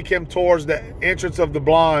to take him towards the entrance of the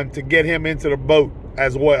blind to get him into the boat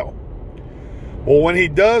as well. Well, when he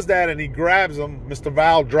does that and he grabs him, Mr.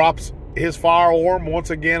 Val drops his firearm once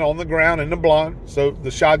again on the ground in the blind. So the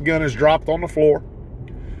shotgun is dropped on the floor.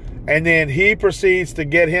 And then he proceeds to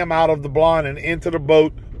get him out of the blind and into the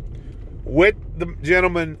boat with the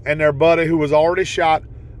gentleman and their buddy who was already shot,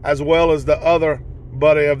 as well as the other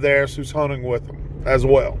buddy of theirs who's hunting with them as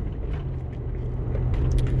well.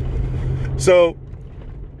 So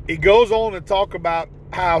he goes on to talk about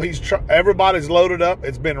how everybody's loaded up.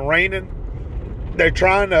 It's been raining. They're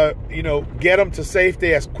trying to, get him to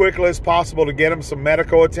safety as quickly as possible to get him some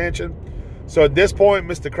medical attention. So at this point,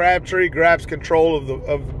 Mr. Crabtree grabs control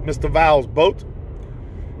of Mr. Val's boat.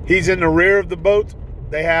 He's in the rear of the boat.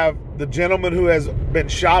 They have the gentleman who has been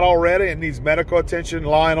shot already and needs medical attention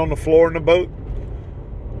lying on the floor in the boat.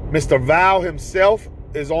 Mr. Val himself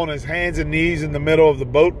is on his hands and knees in the middle of the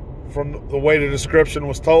boat, from the way the description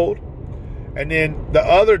was told. And then the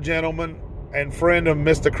other gentleman and friend of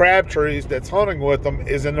Mr. Crabtree's that's hunting with them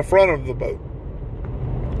is in the front of the boat.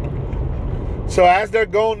 So as they're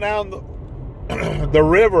going down the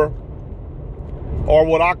river, or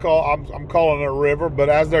what I'm calling it a river, but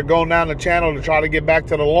as they're going down the channel to try to get back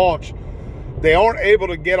to the launch, they aren't able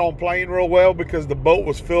to get on plane real well because the boat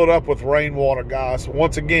was filled up with rainwater, guys.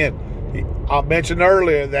 Once again, I mentioned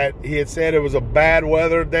earlier that he had said it was a bad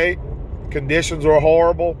weather day. Conditions were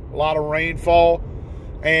horrible, a lot of rainfall.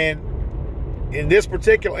 And in this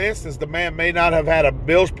particular instance, the man may not have had a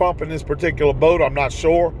bilge pump in this particular boat. I'm not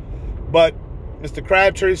sure. But Mr.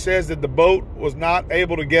 Crabtree says that the boat was not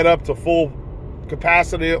able to get up to full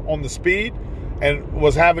capacity on the speed and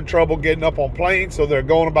was having trouble getting up on plane. So they're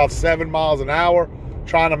going about 7 miles an hour,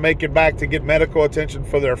 trying to make it back to get medical attention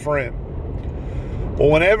for their friend. Well,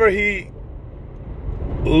 whenever he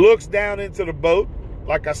looks down into the boat,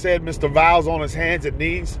 like I said, Mr. Val's on his hands and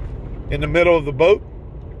knees in the middle of the boat.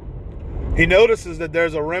 He notices that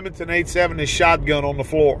there's a Remington 870 shotgun on the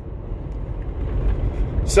floor.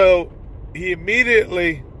 So he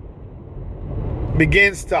immediately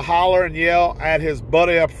begins to holler and yell at his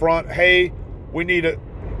buddy up front, hey, we need to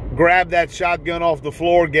grab that shotgun off the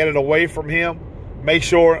floor, get it away from him, make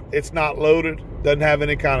sure it's not loaded, doesn't have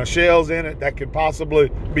any kind of shells in it that could possibly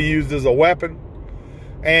be used as a weapon.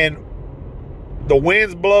 And the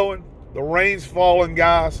wind's blowing, the rain's falling,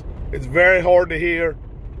 guys. It's very hard to hear.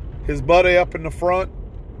 His buddy up in the front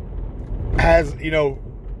has,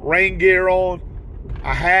 rain gear on,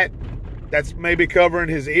 a hat that's maybe covering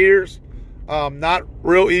his ears. Not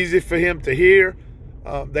real easy for him to hear.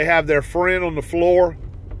 They have their friend on the floor,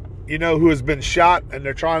 who has been shot, and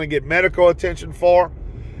they're trying to get medical attention for.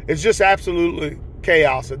 It's just absolutely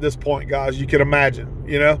chaos at this point, guys. You can imagine,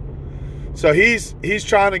 So he's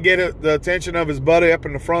trying to get the attention of his buddy up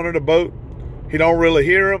in the front of the boat. He don't really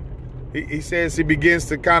hear him. He says he begins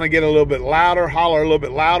to kind of get a little bit louder, holler a little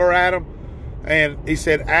bit louder at him. And he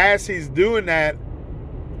said as he's doing that,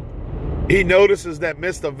 he notices that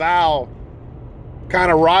Mr. Val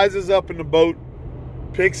kind of rises up in the boat,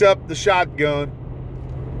 picks up the shotgun,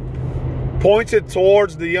 points it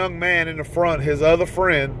towards the young man in the front, his other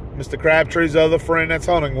friend, Mr. Crabtree's other friend that's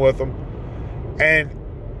hunting with him. And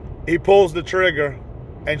he pulls the trigger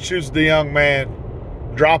and shoots the young man,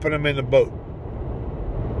 dropping him in the boat.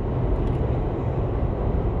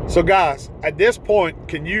 So guys, at this point,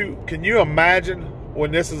 can you imagine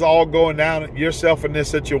when this is all going down, yourself in this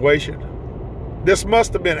situation? This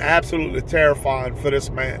must have been absolutely terrifying for this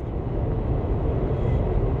man.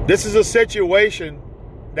 This is a situation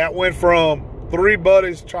that went from 3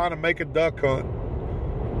 buddies trying to make a duck hunt,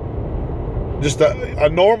 just a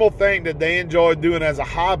normal thing that they enjoy doing as a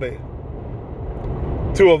hobby,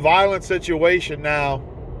 to a violent situation now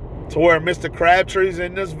to where Mr. Crabtree's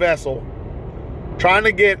in this vessel trying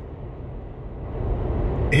to get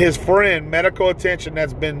his friend medical attention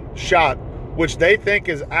that's been shot, which they think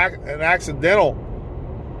is an accidental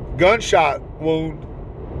gunshot wound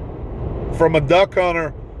from a duck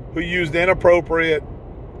hunter who used inappropriate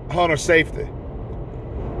hunter safety,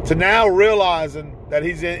 to now realizing that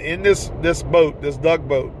he's in this boat, this duck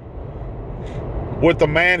boat, with the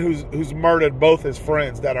man who's murdered both his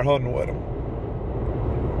friends that are hunting with him.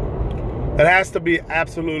 That has to be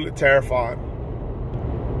absolutely terrifying.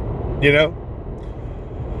 You know?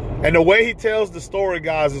 And the way he tells the story,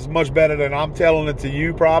 guys, is much better than I'm telling it to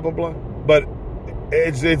you probably. But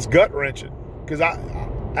it's gut-wrenching. Because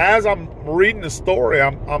as I'm reading the story,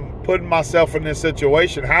 I'm putting myself in this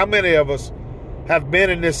situation. How many of us have been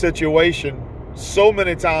in this situation so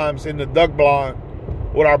many times in the duck blind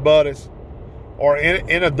with our buddies, or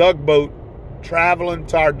in a duck boat traveling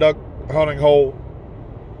to our duck hunting hole,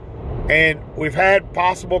 and we've had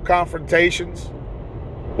possible confrontations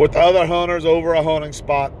with other hunters over a hunting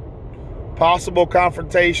spot, possible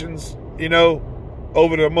confrontations, you know,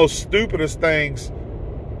 over the most stupidest things,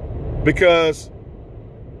 because,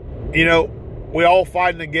 you know, we all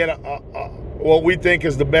fighting to get what we think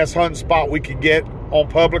is the best hunting spot we could get on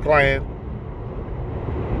public land.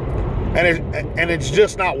 And it's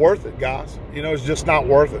just not worth it, guys. You know, it's just not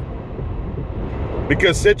worth it.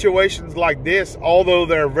 Because situations like this, although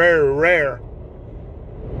they're very rare,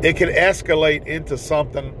 it can escalate into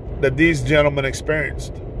something that these gentlemen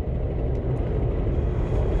experienced.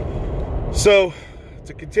 So,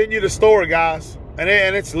 to continue the story, guys, and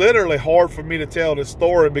it's literally hard for me to tell this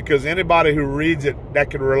story because anybody who reads it that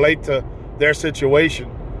can relate to their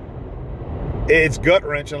situation, it's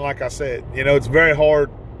gut-wrenching, like I said. You know, it's very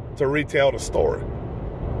hard to retell the story.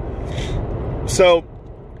 So,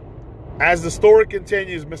 as the story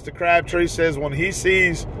continues, Mr. Crabtree says when he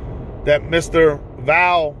sees that Mr.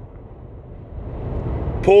 Val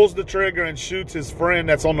pulls the trigger and shoots his friend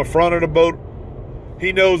that's on the front of the boat,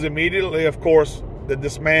 he knows immediately, of course, that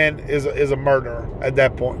this man is a murderer at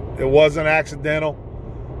that point. It wasn't accidental.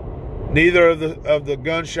 Neither of the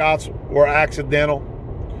gunshots were accidental.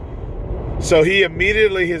 So he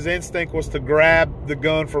immediately, his instinct was to grab the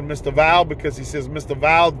gun from Mr. Val, because he says Mr.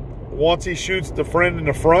 Val, once he shoots the friend in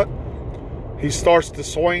the front, he starts to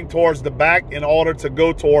swing towards the back in order to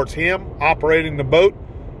go towards him operating the boat.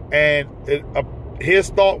 And his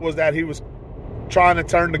thought was that he was trying to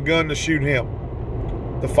turn the gun to shoot him,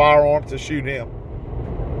 the firearm to shoot him.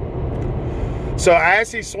 So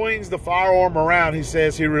as he swings the firearm around, he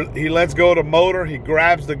says he lets go of the motor, he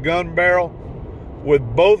grabs the gun barrel with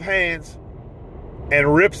both hands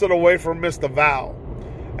and rips it away from Mr. Val.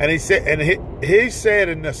 And he said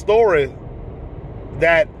in the story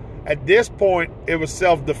that at this point it was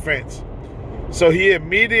self-defense. So he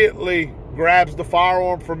immediately grabs the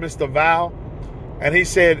firearm from Mr. Val, and he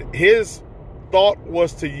said his thought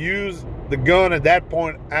was to use the gun at that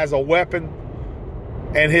point as a weapon,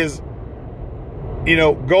 and his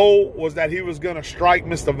goal was that he was going to strike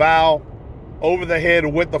Mr. Val over the head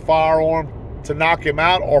with the firearm to knock him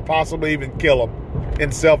out or possibly even kill him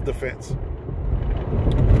in self-defense.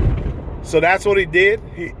 So that's what he did.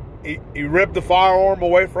 He ripped the firearm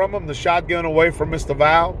away from him, the shotgun away from Mr.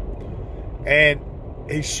 Val, and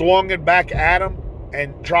he swung it back at him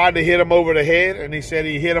and tried to hit him over the head, and he said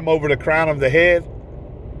he hit him over the crown of the head,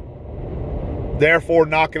 therefore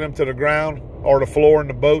knocking him to the ground or the floor in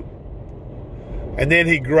the boat. And then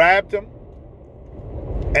he grabbed him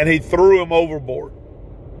and he threw him overboard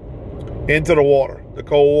into the water, the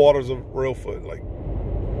cold waters of Reelfoot Lake.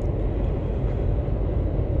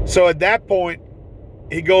 So at that point,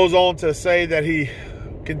 he goes on to say that he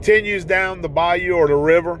continues down the bayou or the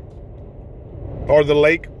river or the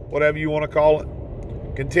lake, whatever you want to call it,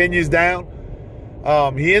 continues down.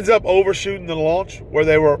 He ends up overshooting the launch where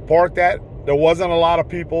they were parked at. There wasn't a lot of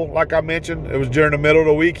people, like I mentioned. It was during the middle of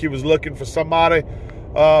the week. He was looking for somebody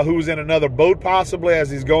who was in another boat possibly as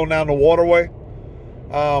he's going down the waterway.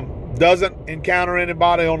 Doesn't encounter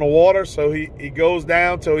anybody on the water, so he goes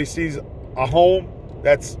down till he sees a home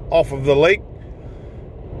that's off of the lake.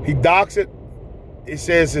 He docks it. He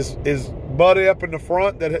says his buddy up in the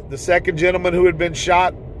front, that the second gentleman who had been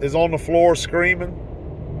shot, is on the floor screaming,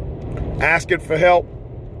 asking for help.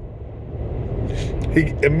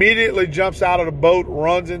 He immediately jumps out of the boat,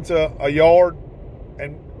 runs into a yard,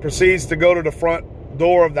 and proceeds to go to the front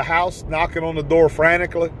door of the house, knocking on the door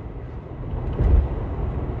frantically.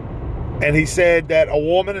 And he said that a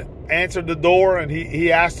woman answered the door, and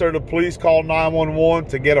he asked her to please call 911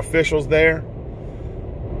 to get officials there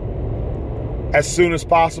as soon as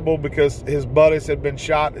possible, because his buddies had been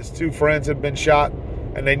shot, his two friends had been shot,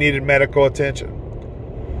 and they needed medical attention.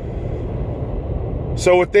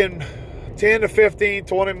 So within 10 to 15,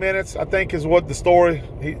 20 minutes, I think is what the story,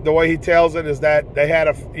 the way he tells it, is that they had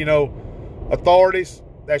authorities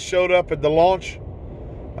that showed up at the launch,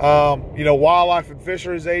 wildlife and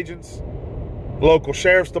fisheries agents, local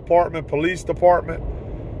sheriff's department, police department,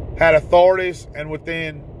 had authorities, and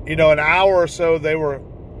within, an hour or so, they were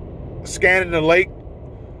scanning the lake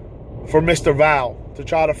for Mr. Val, to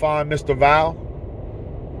try to find Mr. Val.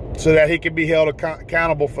 so that he can be held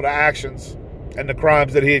accountable for the actions and the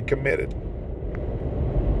crimes that he had committed.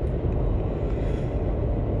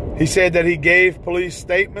 He said that he gave police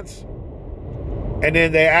statements, and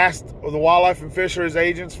then they asked, the Wildlife and Fisheries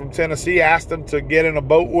agents from Tennessee asked him to get in a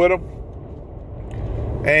boat with him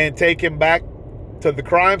and take him back to the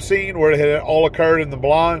crime scene where it had all occurred in the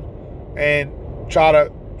blind, and try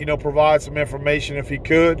to, provide some information if he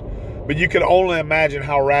could. But you can only imagine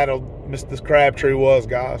how rattled Mr. Crabtree was,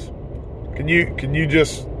 guys. Can you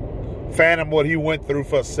just fathom what he went through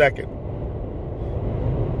for a second?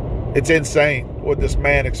 It's insane what this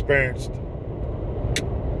man experienced.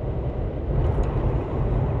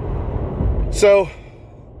 So,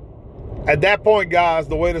 at that point, guys,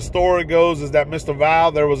 the way the story goes is that Mr.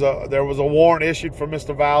 Val, there was a warrant issued for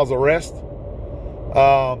Mr. Val's arrest.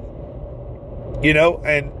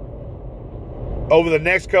 And over the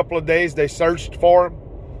next couple of days, they searched for him.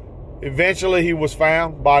 Eventually, he was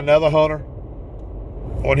found by another hunter.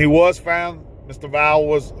 When he was found, Mr. Val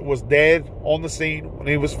was dead on the scene when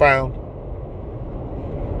he was found.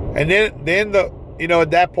 And then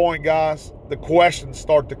at that point, guys, the questions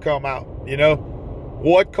start to come out.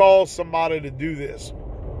 What caused somebody to do this?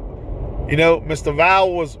 Mr.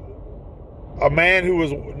 Val was a man who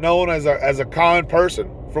was known as a kind person,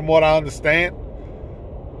 from what I understand.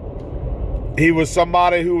 He was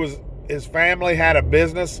somebody his family had a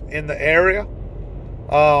business in the area.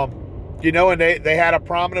 And they had a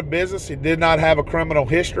prominent business. He did not have a criminal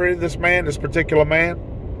history, this particular man.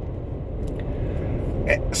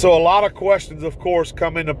 So a lot of questions, of course,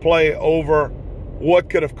 come into play over what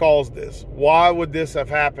could have caused this. Why would this have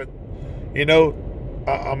happened?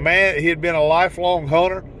 A man, he had been a lifelong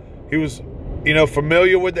hunter. He was,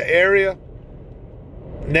 familiar with the area.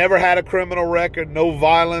 Never had a criminal record, no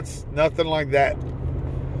violence, nothing like that.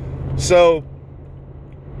 So,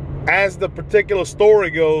 as the particular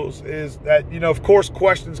story goes, is that, of course,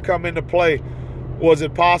 questions come into play. Was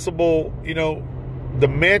it possible,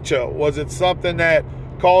 dementia? Was it something that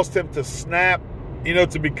caused him to snap,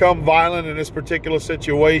 to become violent in this particular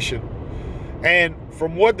situation? And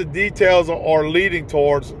from what the details are leading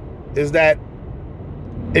towards is that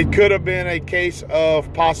it could have been a case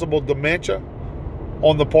of possible dementia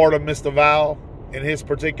on the part of Mr. Val in his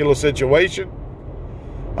particular situation.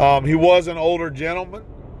 He was an older gentleman,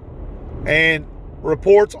 and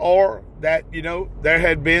reports are that, there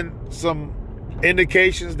had been some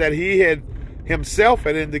indications that he had himself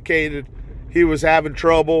had indicated he was having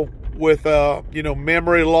trouble with,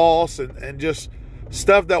 memory loss and just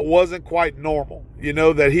stuff that wasn't quite normal,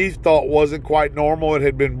 that he thought wasn't quite normal. It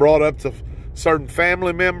had been brought up to certain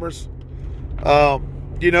family members,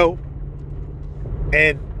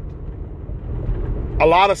 and a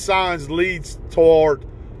lot of signs leads toward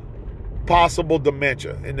possible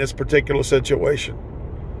dementia in this particular situation.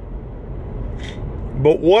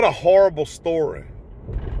 But what a horrible story.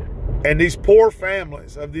 And these poor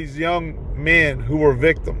families of these young men who were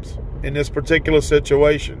victims in this particular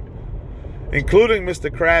situation, including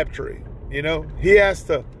Mr. Crabtree, he has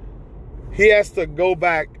to go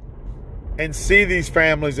back and see these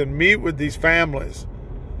families and meet with these families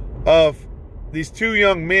of these two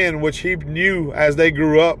young men, which he knew as they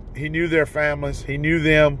grew up. He knew their families. He knew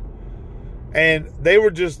them. And they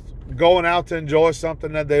were just going out to enjoy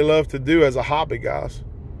something that they love to do as a hobby, guys.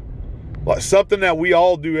 Like something that we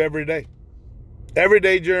all do every day. Every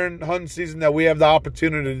day during hunting season that we have the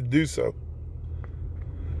opportunity to do so.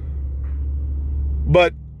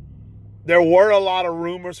 But there were a lot of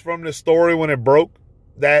rumors from this story when it broke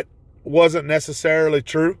that wasn't necessarily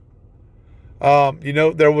true.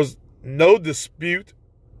 There was no dispute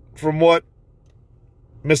from what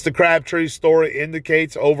Mr. Crabtree's story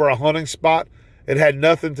indicates over a hunting spot. It had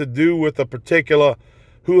nothing to do with a particular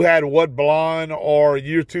who had what blind, or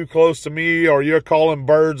you're too close to me, or you're calling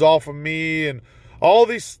birds off of me, and all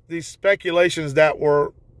these speculations that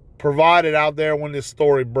were provided out there when this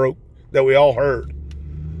story broke that we all heard.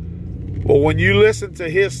 Well, when you listen to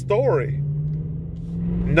his story,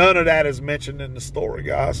 none of that is mentioned in the story,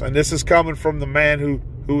 guys. And this is coming from the man who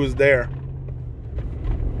was there.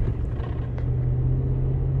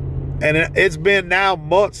 And it's been now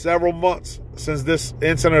several months since this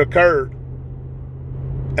incident occurred.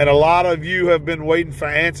 And a lot of you have been waiting for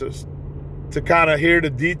answers to kind of hear the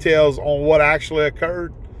details on what actually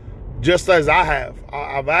occurred, just as I have.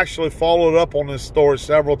 I've actually followed up on this story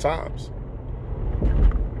several times.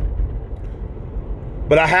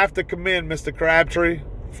 But I have to commend Mr. Crabtree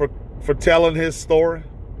for telling his story,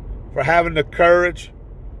 for having the courage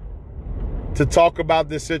to talk about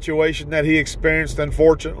this situation that he experienced,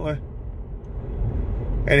 unfortunately.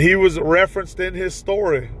 And he was referenced in his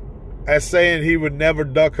story as saying he would never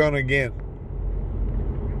duck hunt again.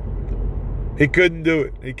 He couldn't do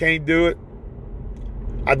it. He can't do it.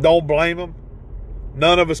 I don't blame him.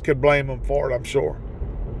 None of us could blame him for it, I'm sure.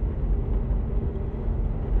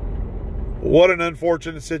 What an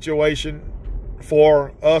unfortunate situation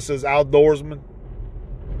for us as outdoorsmen.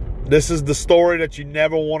 This is the story that you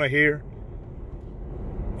never want to hear.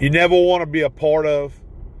 You never want to be a part of.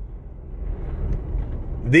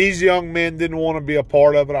 These young men didn't want to be a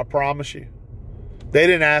part of it, I promise you. They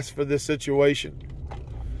didn't ask for this situation.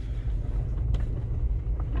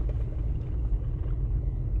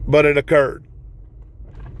 But it occurred.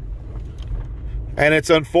 And it's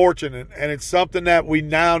unfortunate. And it's something that we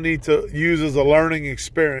now need to use as a learning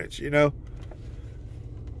experience, you know.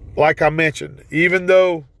 Like I mentioned, even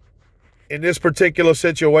though in this particular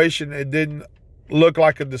situation it didn't look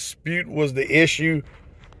like a dispute was the issue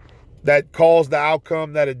that caused the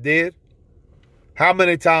outcome that it did, how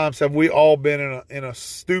many times have we all been in a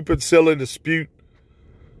stupid, silly dispute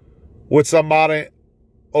with somebody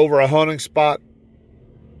over a hunting spot?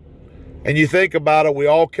 And you think about it, we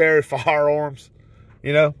all carry firearms,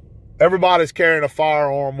 you know. Everybody's carrying a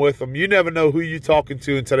firearm with them. You never know who you're talking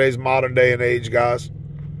to in today's modern day and age, guys.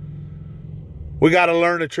 We got to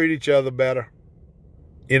learn to treat each other better.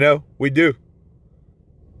 You know, we do.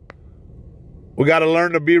 We got to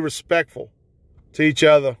learn to be respectful to each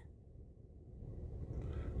other.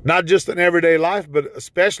 Not just in everyday life, but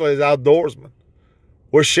especially as outdoorsmen.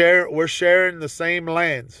 We're sharing the same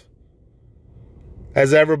lands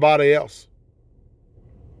as everybody else.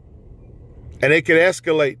 And it could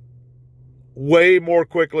escalate way more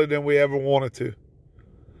quickly than we ever wanted to.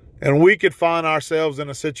 And we could find ourselves in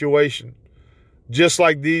a situation just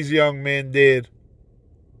like these young men did.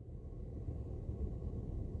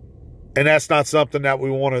 And that's not something that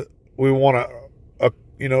we want to have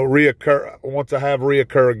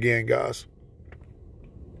reoccur again, guys.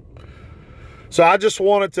 So I just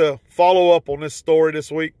wanted to follow up on this story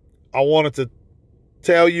this week. I wanted to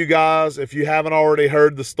tell you guys, if you haven't already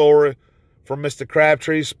heard the story from Mr.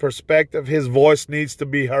 Crabtree's perspective, his voice needs to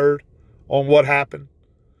be heard on what happened.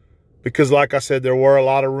 Because like I said, there were a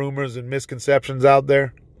lot of rumors and misconceptions out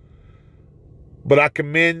there. But I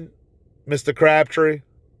commend Mr. Crabtree.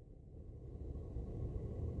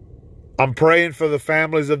 I'm praying for the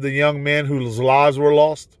families of the young men whose lives were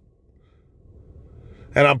lost.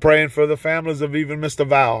 And I'm praying for the families of even Mr.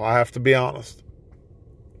 Val, I have to be honest.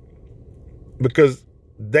 Because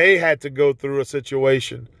they had to go through a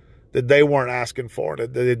situation that they weren't asking for,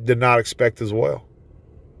 that they did not expect as well.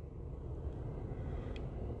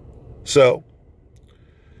 So,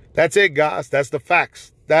 that's it, guys. That's the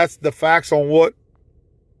facts. That's the facts on what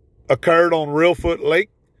occurred on Reelfoot Lake.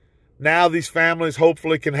 Now these families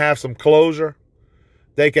hopefully can have some closure.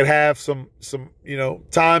 They could have some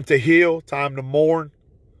time to heal, time to mourn.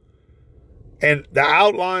 And the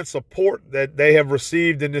outline support that they have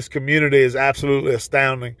received in this community is absolutely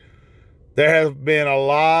astounding. There have been a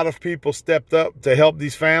lot of people stepped up to help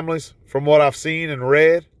these families from what I've seen and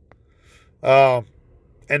read. And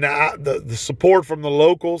the support from the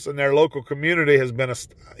locals and their local community has been,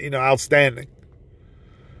 outstanding.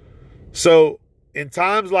 So in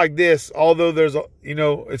times like this, although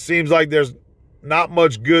it seems like there's not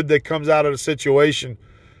much good that comes out of the situation,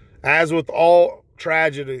 as with all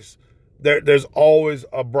tragedies, there's always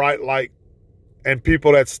a bright light and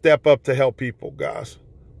people that step up to help people, guys.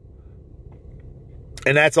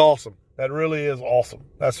 And that's awesome. That really is awesome.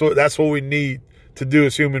 That's what we need to do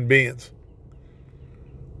as human beings.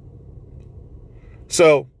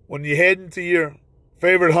 So when you head into your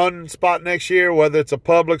favorite hunting spot next year, whether it's a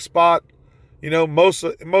public spot, in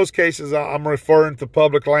most cases I'm referring to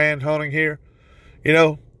public land hunting here,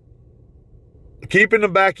 keep in the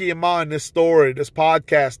back of your mind this story, this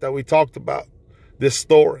podcast that we talked about, this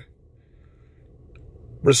story.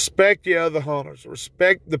 Respect your other hunters.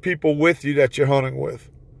 Respect the people with you that you're hunting with.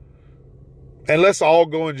 And let's all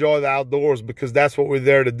go enjoy the outdoors, because that's what we're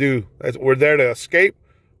there to do. We're there to escape.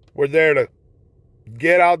 We're there to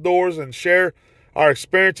get outdoors and share our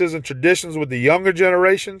experiences and traditions with the younger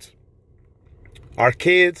generations, our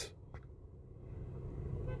kids.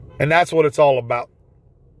 And that's what it's all about.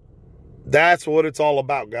 That's what it's all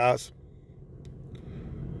about, guys.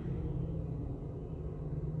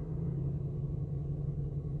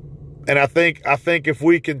 And I think if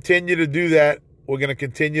we continue to do that, we're going to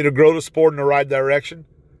continue to grow the sport in the right direction.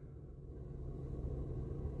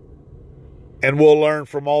 And we'll learn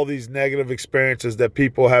from all these negative experiences that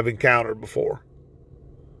people have encountered before.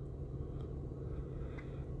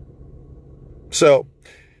 So,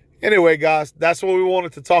 anyway, guys, that's what we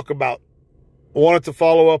wanted to talk about. wanted to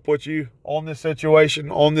follow up with you on this situation,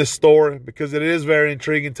 on this story, because it is very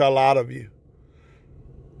intriguing to a lot of you.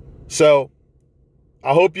 So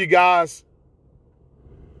I hope you guys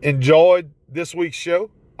enjoyed this week's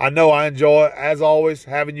show. I know I enjoy, as always,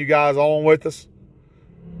 having you guys on with us.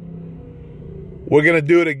 We're going to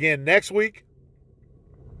do it again next week.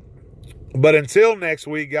 But until next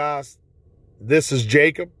week, guys, this is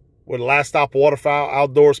Jacob with Last Stop Waterfowl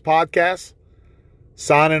Outdoors Podcast,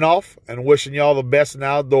 signing off and wishing y'all the best in the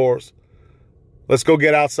outdoors. Let's go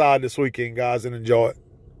get outside this weekend, guys, and enjoy it.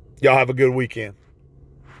 Y'all have a good weekend.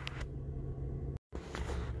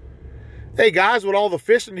 Hey, guys, with all the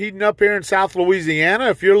fishing heating up here in South Louisiana,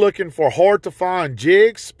 if you're looking for hard-to-find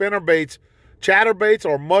jigs, spinnerbaits, chatterbaits,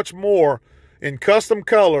 or much more in custom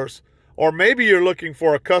colors, or maybe you're looking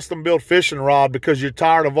for a custom-built fishing rod because you're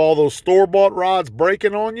tired of all those store-bought rods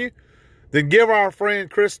breaking on you, then give our friend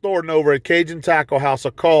Chris Thornton over at Cajun Tackle House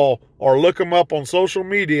a call or look him up on social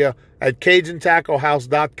media at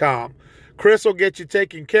CajunTackleHouse.com. Chris will get you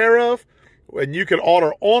taken care of, and you can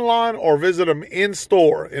order online or visit him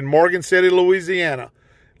in-store in Morgan City, Louisiana.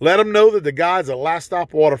 Let him know that the guys at Last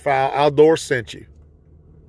Stop Waterfowl Outdoors sent you.